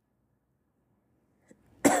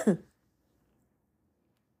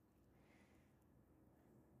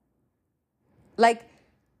 Like,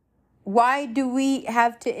 why do we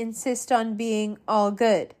have to insist on being all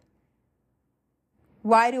good?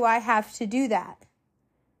 Why do I have to do that?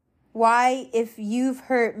 Why, if you've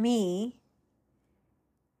hurt me,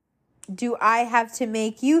 do I have to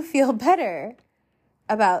make you feel better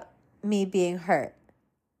about me being hurt?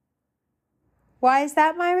 Why is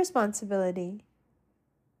that my responsibility?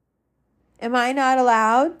 Am I not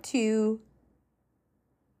allowed to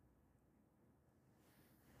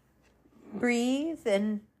breathe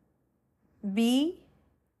and be?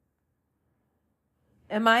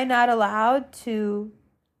 Am I not allowed to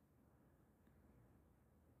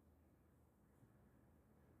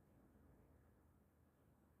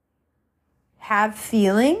have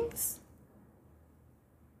feelings?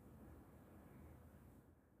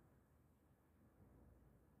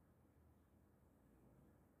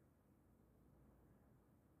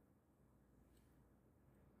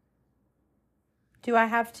 Do I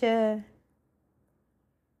have to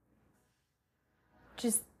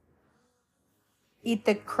just eat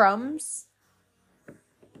the crumbs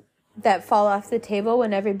that fall off the table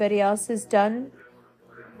when everybody else is done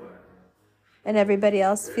and everybody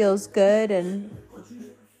else feels good and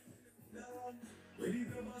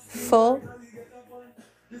full?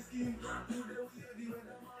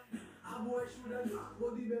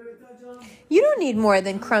 You don't need more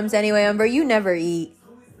than crumbs anyway, Umber. You never eat.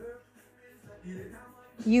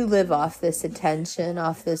 You live off this attention,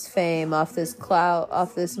 off this fame, off this clout,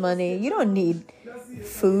 off this money. You don't need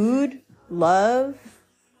food, love,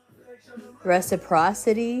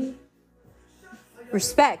 reciprocity,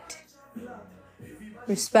 respect.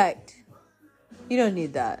 Respect. You don't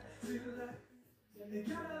need that.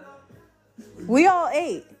 We all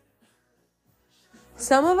ate.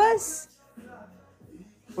 Some of us,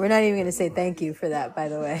 we're not even going to say thank you for that, by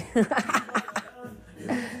the way.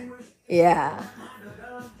 Yeah.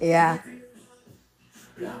 Yeah.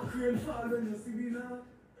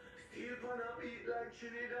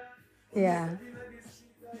 Yeah.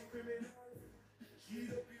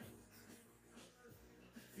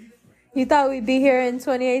 You thought we'd be here in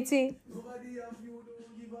 2018?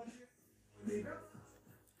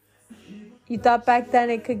 You thought back then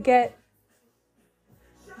it could get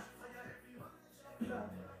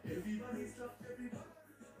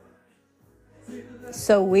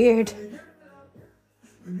so weird.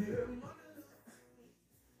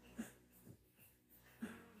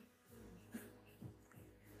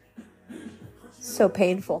 So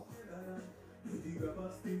painful.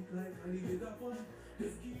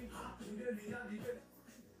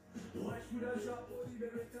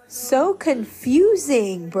 So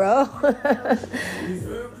confusing, bro.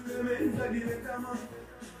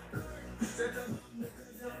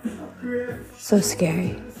 So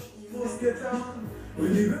scary.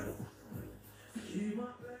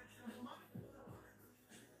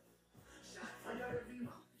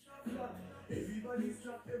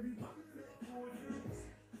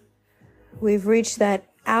 We've reached that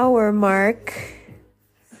hour mark.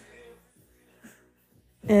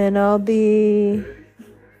 And I'll be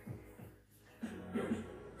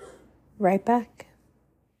right back.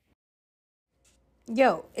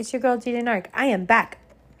 Yo, it's your girl Gina Narc. I am back.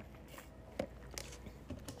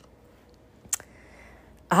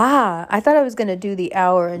 I thought I was going to do the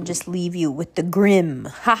hour and just leave you with the grim.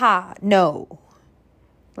 Haha, no.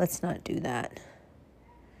 Let's not do that.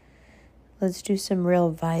 Let's do some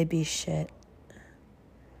real vibey shit.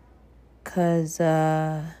 Because, you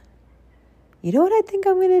know what I think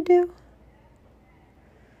I'm going to do?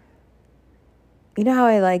 You know how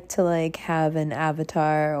I like to have an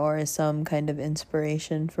avatar or some kind of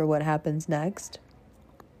inspiration for what happens next?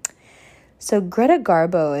 So Greta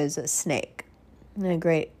Garbo is a snake, and a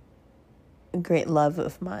great love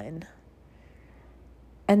of mine.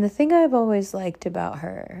 And the thing I've always liked about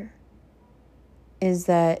her is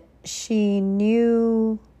that she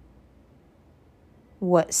knew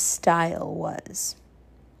what style was,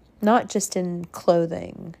 not just in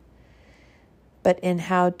clothing, but in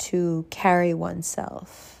how to carry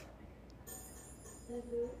oneself,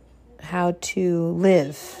 how to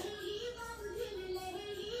live,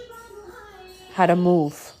 how to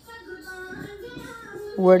move,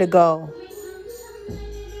 where to go.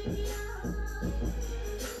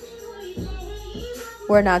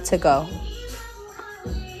 Where not to go.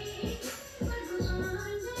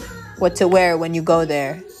 What to wear when you go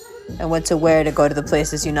there. And what to wear to go to the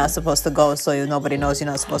places you're not supposed to go so nobody knows you're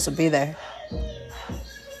not supposed to be there.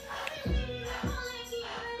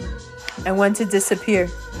 And when to disappear.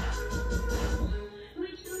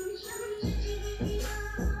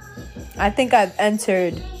 I think I've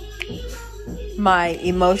entered my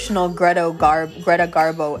emotional Greta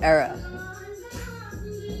Garbo era.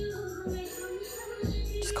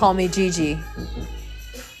 Just call me Gigi.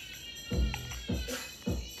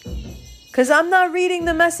 Because I'm not reading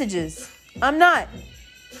the messages. I'm not.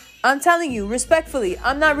 I'm telling you, respectfully,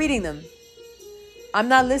 I'm not reading them. I'm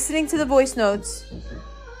not listening to the voice notes.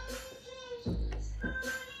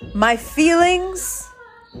 My feelings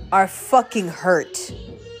are fucking hurt.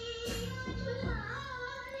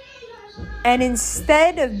 And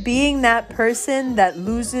instead of being that person that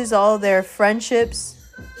loses all their friendships,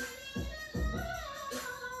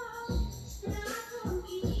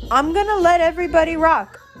 I'm gonna let everybody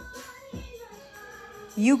rock.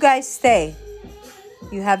 You guys stay.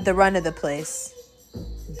 You have the run of the place.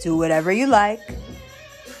 Do whatever you like.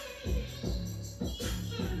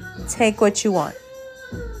 Take what you want.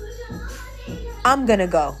 I'm gonna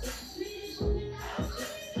go.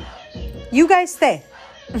 You guys stay.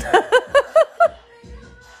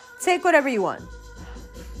 Take whatever you want.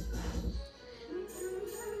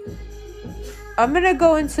 I'm gonna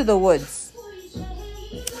go into the woods.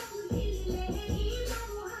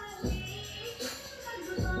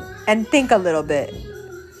 And think a little bit.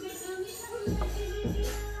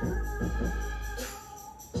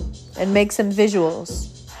 And make some visuals.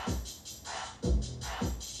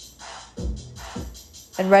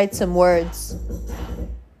 And write some words.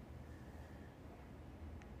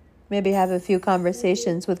 Maybe have a few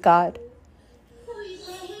conversations with God.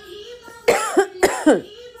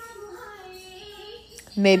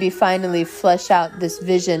 Maybe finally flesh out this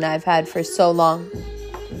vision I've had for so long.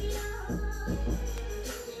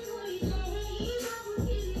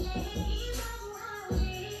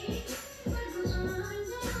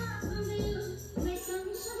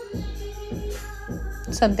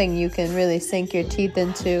 Something you can really sink your teeth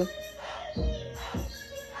into.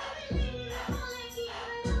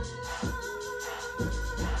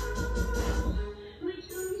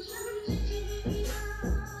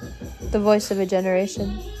 The voice of a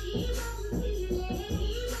generation.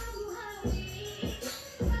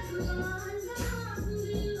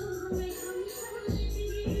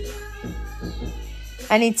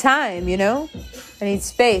 I need time, you know? I need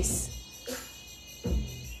space.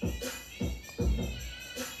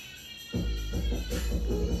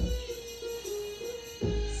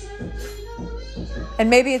 And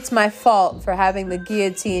maybe it's my fault for having the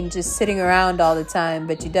guillotine just sitting around all the time,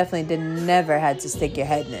 but you definitely never had to stick your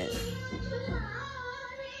head in it.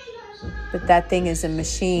 But that thing is a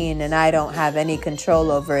machine and I don't have any control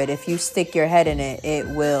over it. If you stick your head in it, it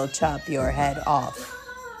will chop your head off.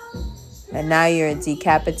 And now you're a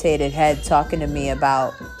decapitated head talking to me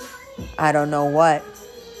about I don't know what.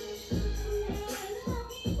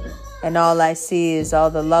 And all I see is all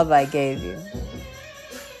the love I gave you.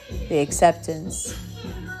 The acceptance.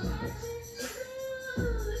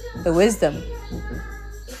 The wisdom.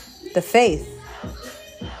 The faith.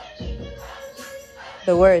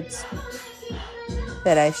 The words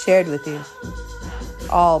that I shared with you.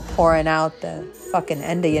 All pouring out the fucking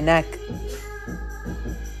end of your neck.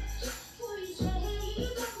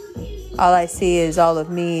 All I see is all of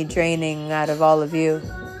me draining out of all of you.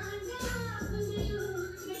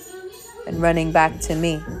 And running back to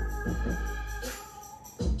me.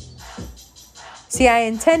 See, I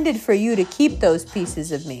intended for you to keep those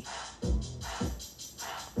pieces of me.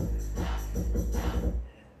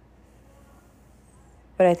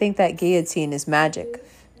 But I think that guillotine is magic.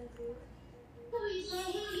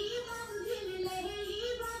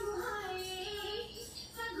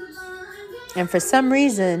 And for some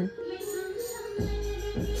reason,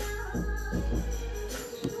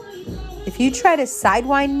 if you try to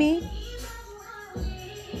sidewind me,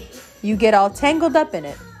 you get all tangled up in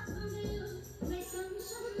it.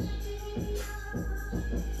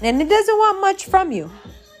 And it doesn't want much from you.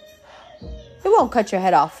 It won't cut your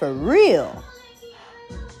head off for real.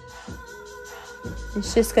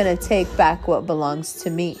 It's just going to take back what belongs to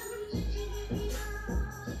me.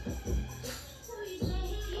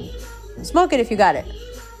 Smoke it if you got it.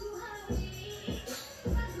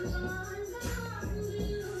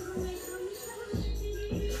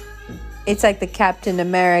 It's like the Captain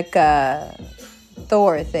America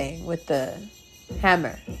Thor thing with the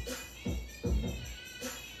hammer.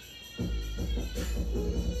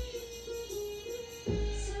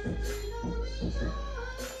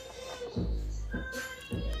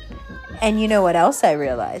 And you know what else I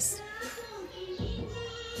realized?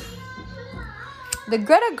 The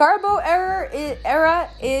Greta Garbo era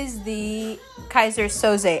is the Kaiser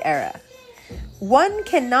Soze era. One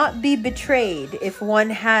cannot be betrayed if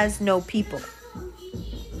one has no people.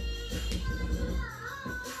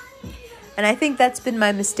 And I think that's been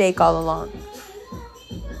my mistake all along.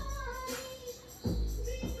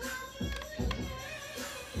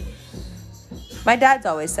 My dad's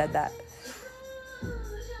always said that.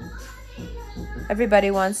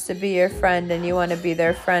 Everybody wants to be your friend and you want to be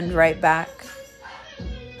their friend right back.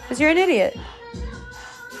 Because you're an idiot.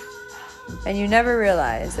 And you never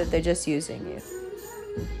realize that they're just using you.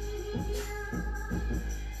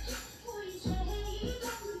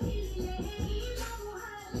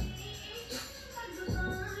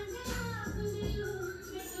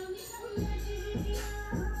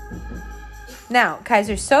 Now,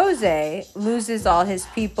 Kaiser Soze loses all his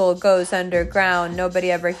people, goes underground, nobody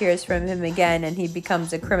ever hears from him again, and he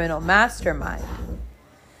becomes a criminal mastermind.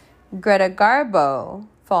 Greta Garbo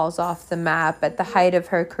falls off the map at the height of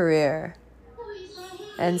her career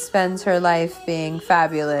and spends her life being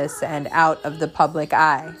fabulous and out of the public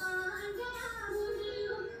eye.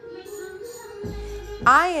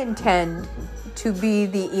 I intend to be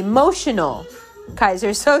the emotional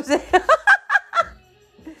Kaiser Soze.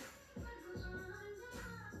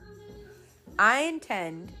 I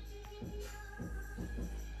intend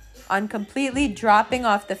on completely dropping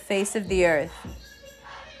off the face of the earth.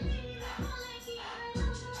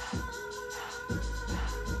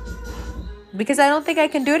 Because I don't think I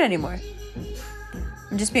can do it anymore.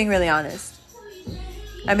 I'm just being really honest.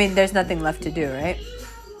 I mean, there's nothing left to do, right?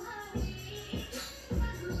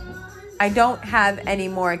 I don't have any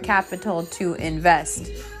more capital to invest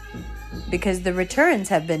because the returns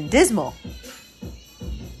have been dismal.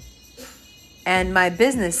 And my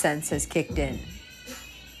business sense has kicked in.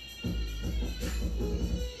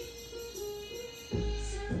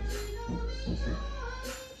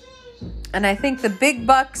 And I think the big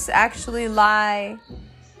bucks actually lie,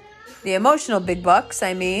 the emotional big bucks,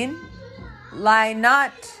 lie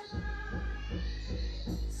not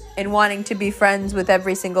in wanting to be friends with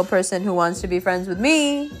every single person who wants to be friends with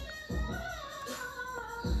me,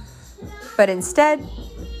 but instead,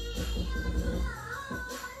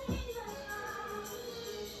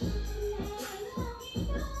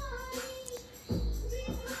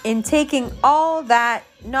 in taking all that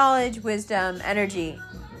knowledge, wisdom, energy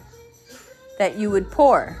that you would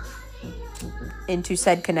pour into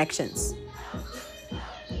said connections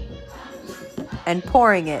and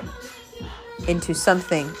pouring it into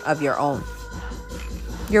something of your own.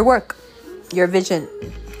 Your work, your vision,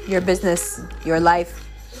 your business, your life,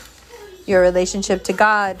 your relationship to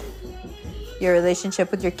God, your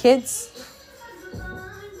relationship with your kids,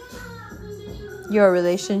 your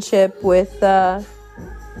relationship with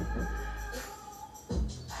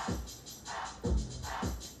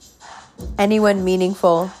anyone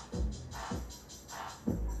meaningful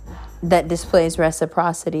that displays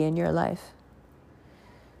reciprocity in your life.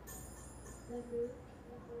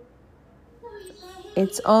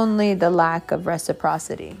 It's only the lack of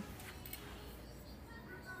reciprocity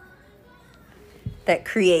that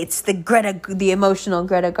creates the emotional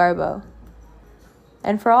Greta Garbo.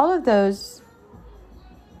 And for all of those,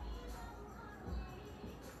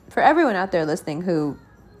 for everyone out there listening who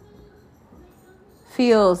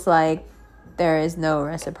feels like there is no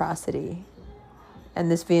reciprocity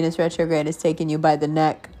and this Venus retrograde has taken you by the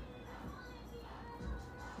neck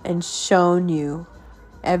and shown you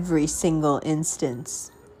every single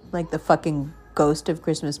instance, like the fucking Ghost of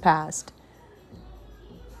Christmas Past.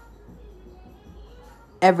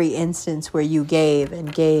 Every instance where you gave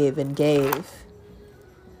and gave and gave.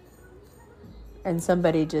 And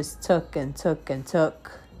somebody just took and took and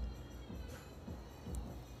took.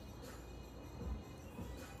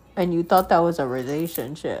 And you thought that was a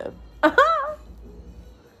relationship.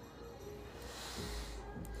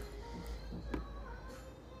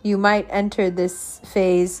 You might enter this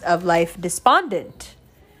phase of life despondent.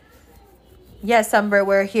 Yes, Umber,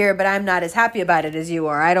 we're here, but I'm not as happy about it as you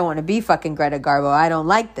are. I don't want to be fucking Greta Garbo. I don't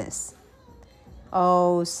like this.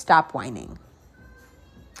 Oh, stop whining.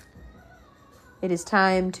 It is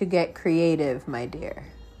time to get creative, my dear.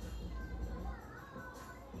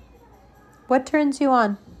 What turns you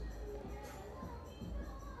on?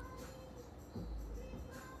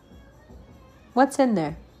 What's in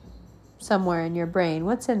there? Somewhere in your brain.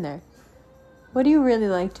 What's in there? What do you really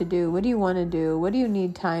like to do? What do you want to do? What do you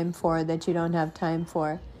need time for that you don't have time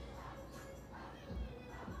for?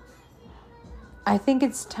 I think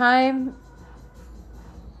it's time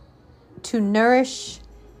to nourish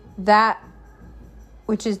that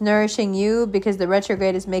which is nourishing you, because the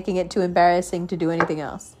retrograde is making it too embarrassing to do anything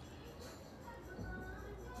else.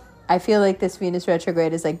 I feel like this Venus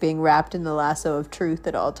retrograde is like being wrapped in the lasso of truth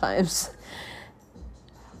at all times.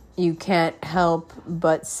 You can't help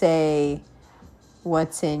but say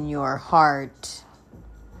what's in your heart.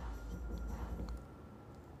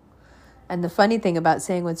 And the funny thing about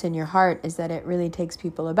saying what's in your heart is that it really takes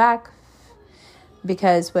people aback,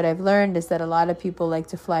 because what I've learned is that a lot of people like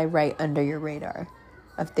to fly right under your radar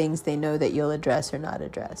of things they know that you'll address or not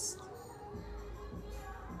address.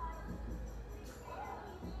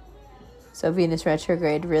 So Venus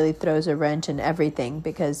retrograde really throws a wrench in everything,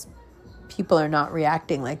 because people are not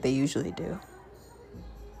reacting like they usually do.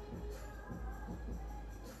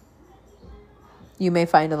 You may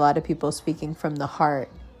find a lot of people speaking from the heart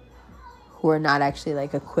who are not actually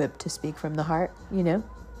like equipped to speak from the heart, you know?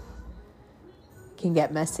 Can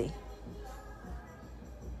get messy.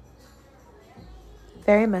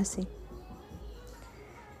 Very messy.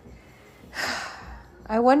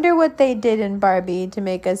 I wonder what they did in Barbie to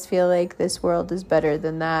make us feel like this world is better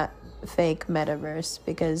than that fake metaverse,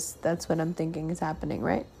 because that's what I'm thinking is happening,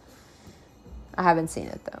 right? I haven't seen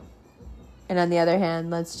it though. And on the other hand,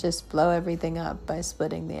 let's just blow everything up by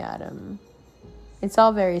splitting the atom. It's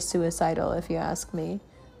all very suicidal, if you ask me.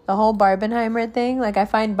 The whole Barbenheimer thing, like, I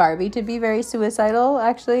find Barbie to be very suicidal,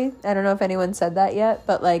 actually. I don't know if anyone said that yet,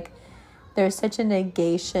 but like, there's such a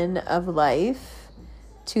negation of life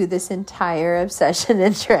to this entire obsession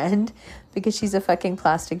and trend, because she's a fucking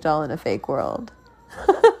plastic doll in a fake world.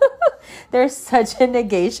 There's such a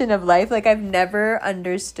negation of life. Like, I've never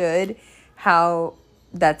understood how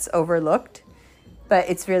that's overlooked, but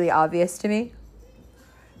it's really obvious to me,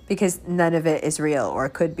 because none of it is real or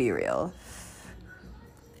could be real.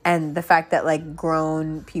 And the fact that like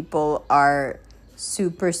grown people are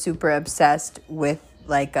super, super obsessed with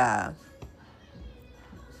like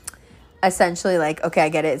essentially like, okay, I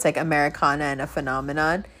get it. It's like Americana and a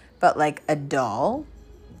phenomenon, but like a doll,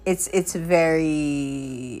 it's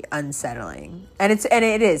very unsettling. And it's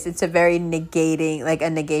a very negating, like a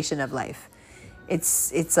negation of life.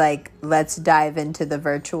 It's like, let's dive into the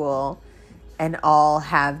virtual and all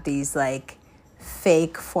have these like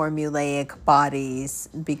fake formulaic bodies,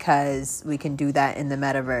 because we can do that in the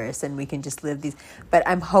metaverse and we can just live these. But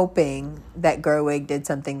I'm hoping that Gerwig did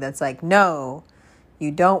something that's like, no,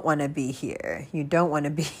 you don't want to be here. You don't want to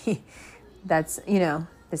be, that's, you know,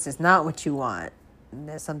 this is not what you want.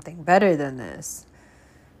 There's something better than this.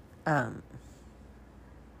 And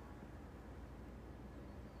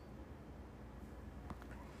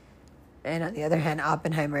on the other hand,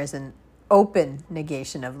 Oppenheimer is an open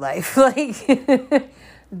negation of life. Like,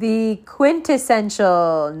 the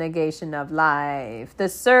quintessential negation of life. The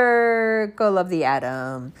circle of the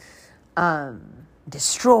atom.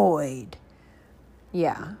 Destroyed.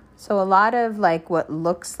 Yeah. So a lot of like what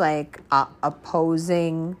looks like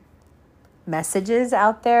opposing messages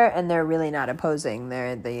out there, and they're really not opposing.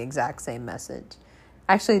 They're the exact same message.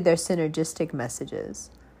 Actually, they're synergistic messages.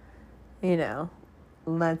 You know,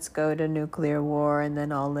 let's go to nuclear war and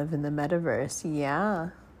then all live in the metaverse. Yeah.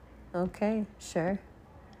 Okay, sure.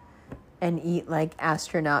 And eat like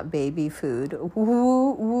astronaut baby food.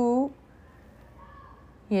 Woo, woo.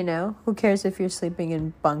 You know, who cares if you're sleeping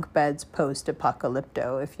in bunk beds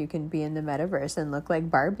post-apocalypto if you can be in the metaverse and look like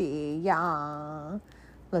Barbie? Yeah.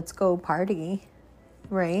 Let's go party.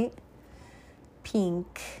 Right?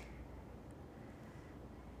 Pink.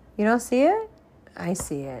 You don't see it? I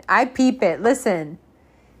see it. I peep it. Listen.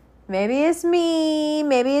 Maybe it's me.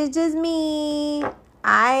 Maybe it's just me.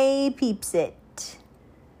 I peeps it.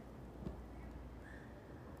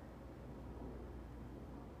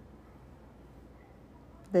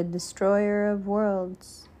 the destroyer of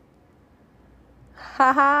worlds.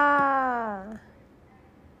 Ha ha!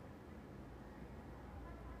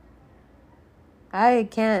 I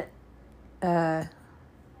can't, yeah,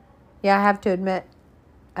 I have to admit,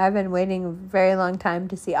 I've been waiting a very long time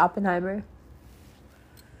to see Oppenheimer.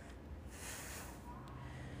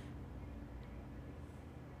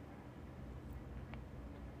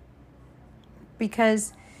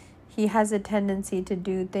 Because he has a tendency to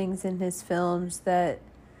do things in his films that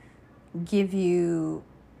give you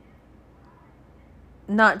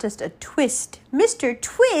not just a twist. Mr.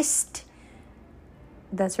 Twist!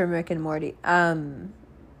 That's from Rick and Morty. But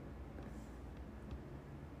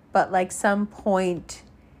like some point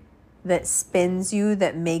that spins you,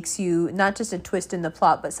 that makes you, not just a twist in the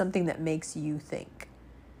plot, but something that makes you think.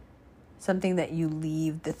 Something that you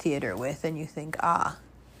leave the theater with and you think,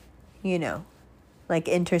 you know, like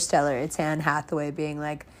Interstellar, it's Anne Hathaway being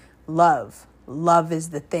like, love is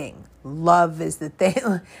the thing. Love is the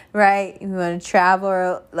thing, right? You want to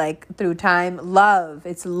travel like through time,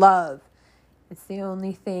 it's love. It's the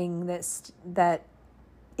only thing that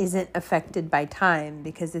isn't affected by time,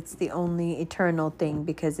 because it's the only eternal thing,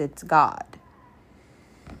 because it's God.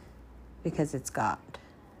 Because it's God.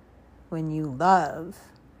 When you love,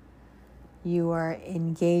 you are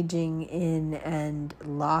engaging in and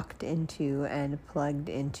locked into and plugged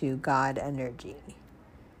into God energy.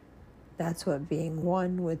 That's what being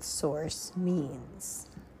one with Source means.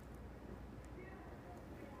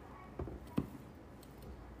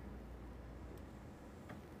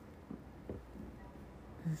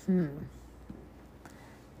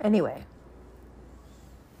 Anyway,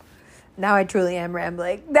 now I truly am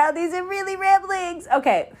rambling. Now these are really ramblings.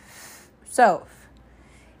 Okay, so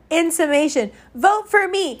in summation, vote for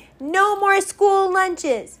me. No more school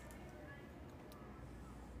lunches.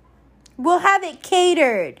 We'll have it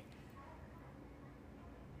catered.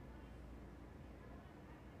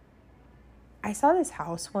 I saw this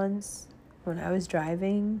house once when I was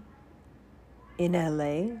driving in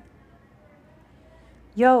LA.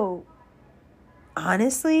 Yo,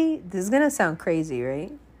 honestly, this is going to sound crazy,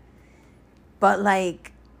 right? But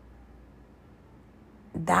like,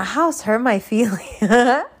 that house hurt my feelings.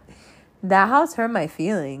 That house hurt my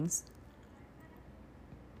feelings.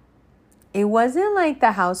 It wasn't like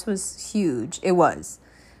the house was huge. It was.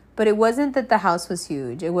 But it wasn't that the house was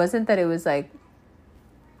huge. It wasn't that it was like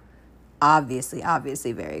obviously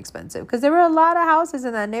very expensive. Because there were a lot of houses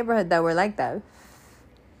in that neighborhood that were like that.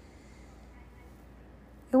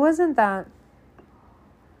 It wasn't that.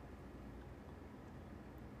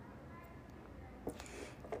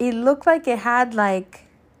 It looked like it had like,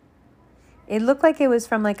 it looked like it was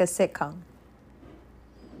from like a sitcom.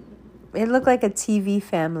 It looked like a TV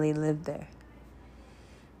family lived there.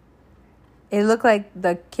 It looked like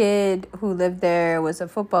the kid who lived there was a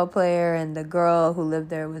football player and the girl who lived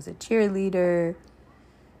there was a cheerleader.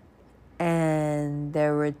 And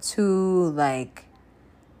there were two like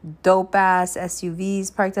dope ass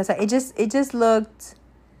SUVs parked outside. It just looked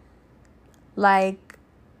like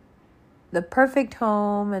the perfect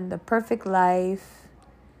home and the perfect life.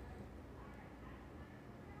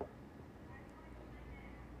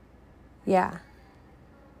 Yeah.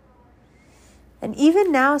 And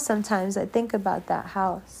even now, sometimes I think about that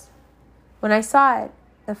house. When I saw it,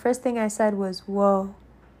 the first thing I said was, whoa.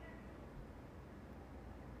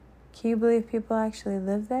 Can you believe people actually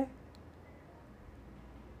live there?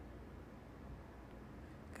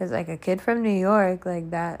 Because like a kid from New York, like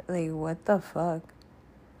that, like what the fuck?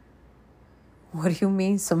 What do you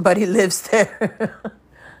mean somebody lives there?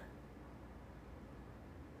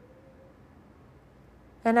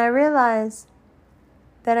 And I realized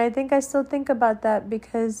that I think I still think about that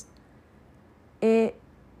because it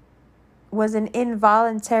was an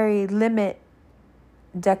involuntary limit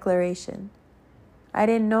declaration. I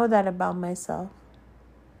didn't know that about myself.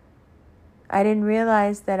 I didn't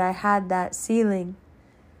realize that I had that ceiling.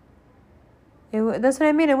 That's what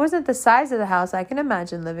I mean. It wasn't the size of the house. I can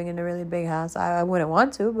imagine living in a really big house. I wouldn't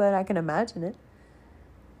want to, but I can imagine it.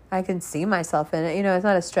 I can see myself in it. You know, it's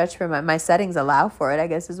not a stretch for my settings allow for it, I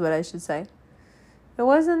guess is what I should say. It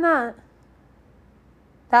wasn't that.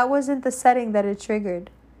 That wasn't the setting that it triggered.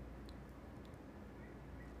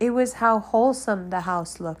 It was how wholesome the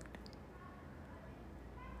house looked.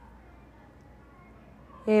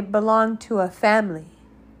 It belonged to a family.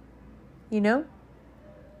 You know?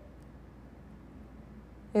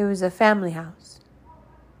 It was a family house.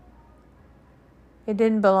 It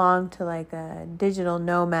didn't belong to like a digital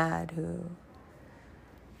nomad who...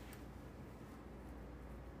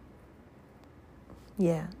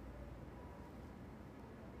 Yeah.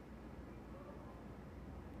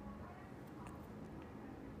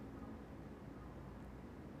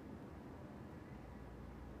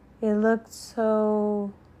 It looked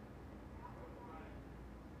so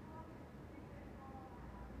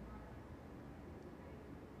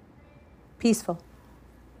peaceful,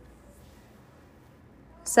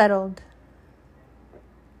 settled.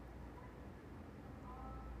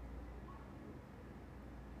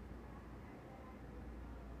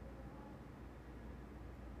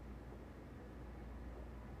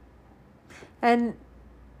 And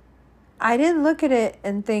I didn't look at it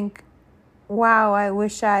and think, wow, I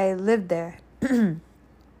wish I lived there.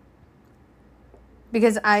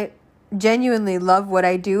 Because I genuinely love what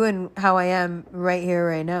I do and how I am right here,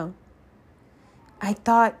 right now. I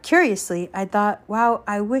thought, curiously, wow,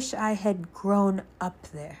 I wish I had grown up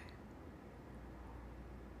there.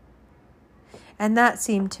 And that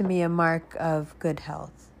seemed to me a mark of good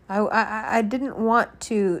health. I didn't want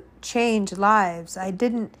to change lives. I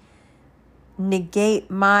didn't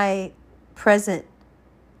negate my present.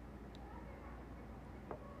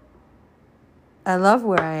 I love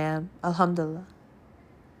where I am, alhamdulillah.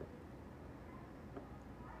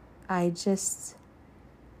 I just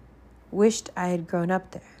wished I had grown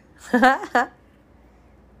up there.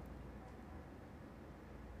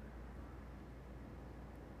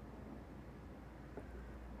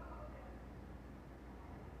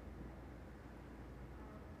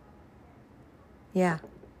 Yeah.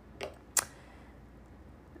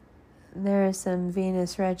 There is some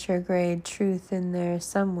Venus retrograde truth in there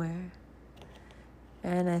somewhere.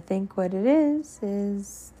 And I think what it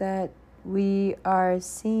is that we are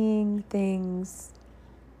seeing things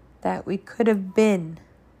that we could have been.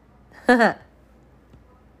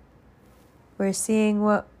 We're seeing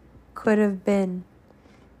what could have been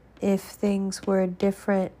if things were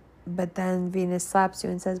different, but then Venus slaps you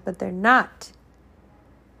and says, but they're not.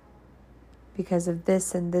 Because of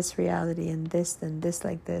this and this reality and this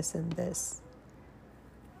like this and this.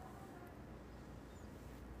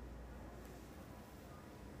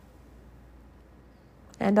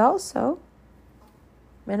 And also,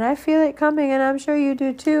 and I feel it coming, and I'm sure you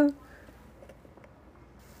do too,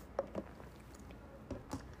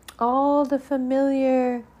 all the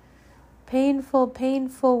familiar, painful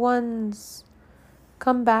ones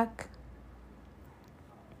come back.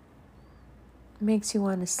 Makes you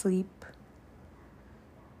want to sleep.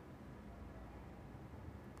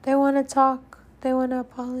 They want to talk. They want to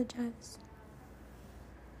apologize.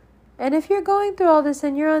 And if you're going through all this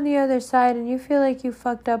and you're on the other side and you feel like you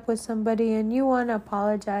fucked up with somebody and you want to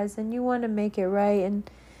apologize and you want to make it right, and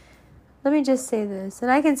let me just say this, and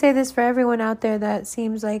I can say this for everyone out there that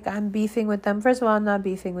seems like I'm beefing with them. First of all, I'm not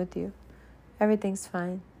beefing with you. Everything's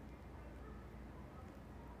fine.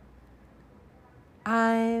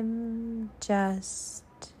 I'm just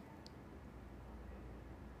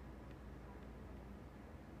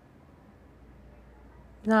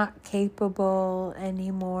not capable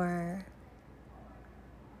anymore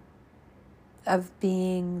of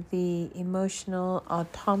being the emotional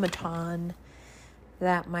automaton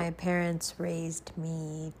that my parents raised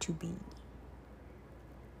me to be.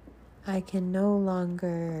 I can no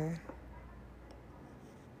longer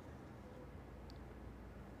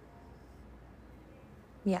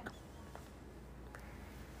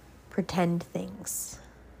pretend things.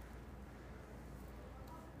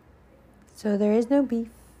 So there is no beef.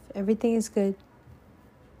 Everything is good.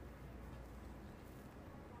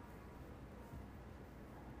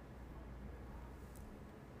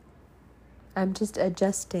 I'm just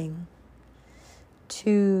adjusting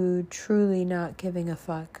to truly not giving a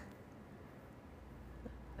fuck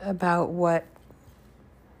about what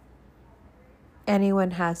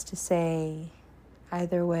anyone has to say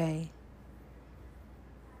either way.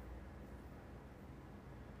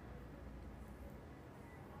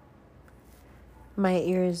 My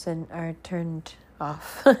ears are turned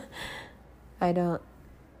off. I don't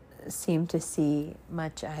seem to see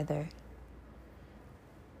much either.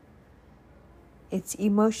 It's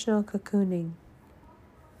emotional cocooning.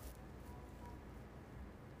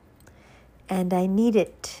 And I need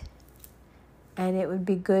it. And it would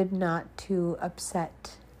be good not to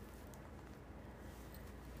upset.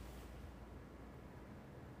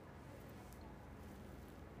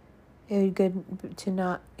 It would be good to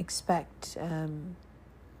not expect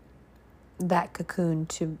that cocoon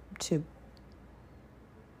to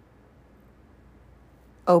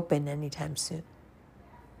open anytime soon.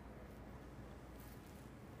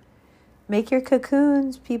 Make your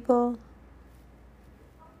cocoons, people.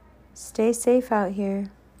 Stay safe out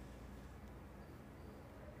here.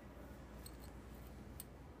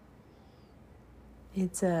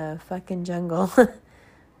 It's a fucking jungle.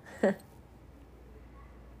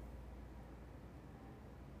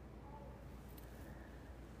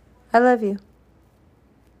 I love you.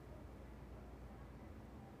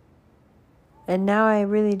 And now I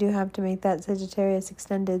really do have to make that Sagittarius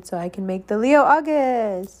extended so I can make the Leo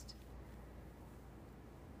August.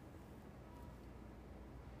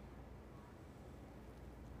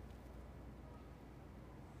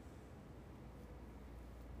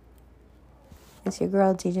 It's your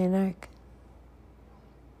girl, TJ Nark.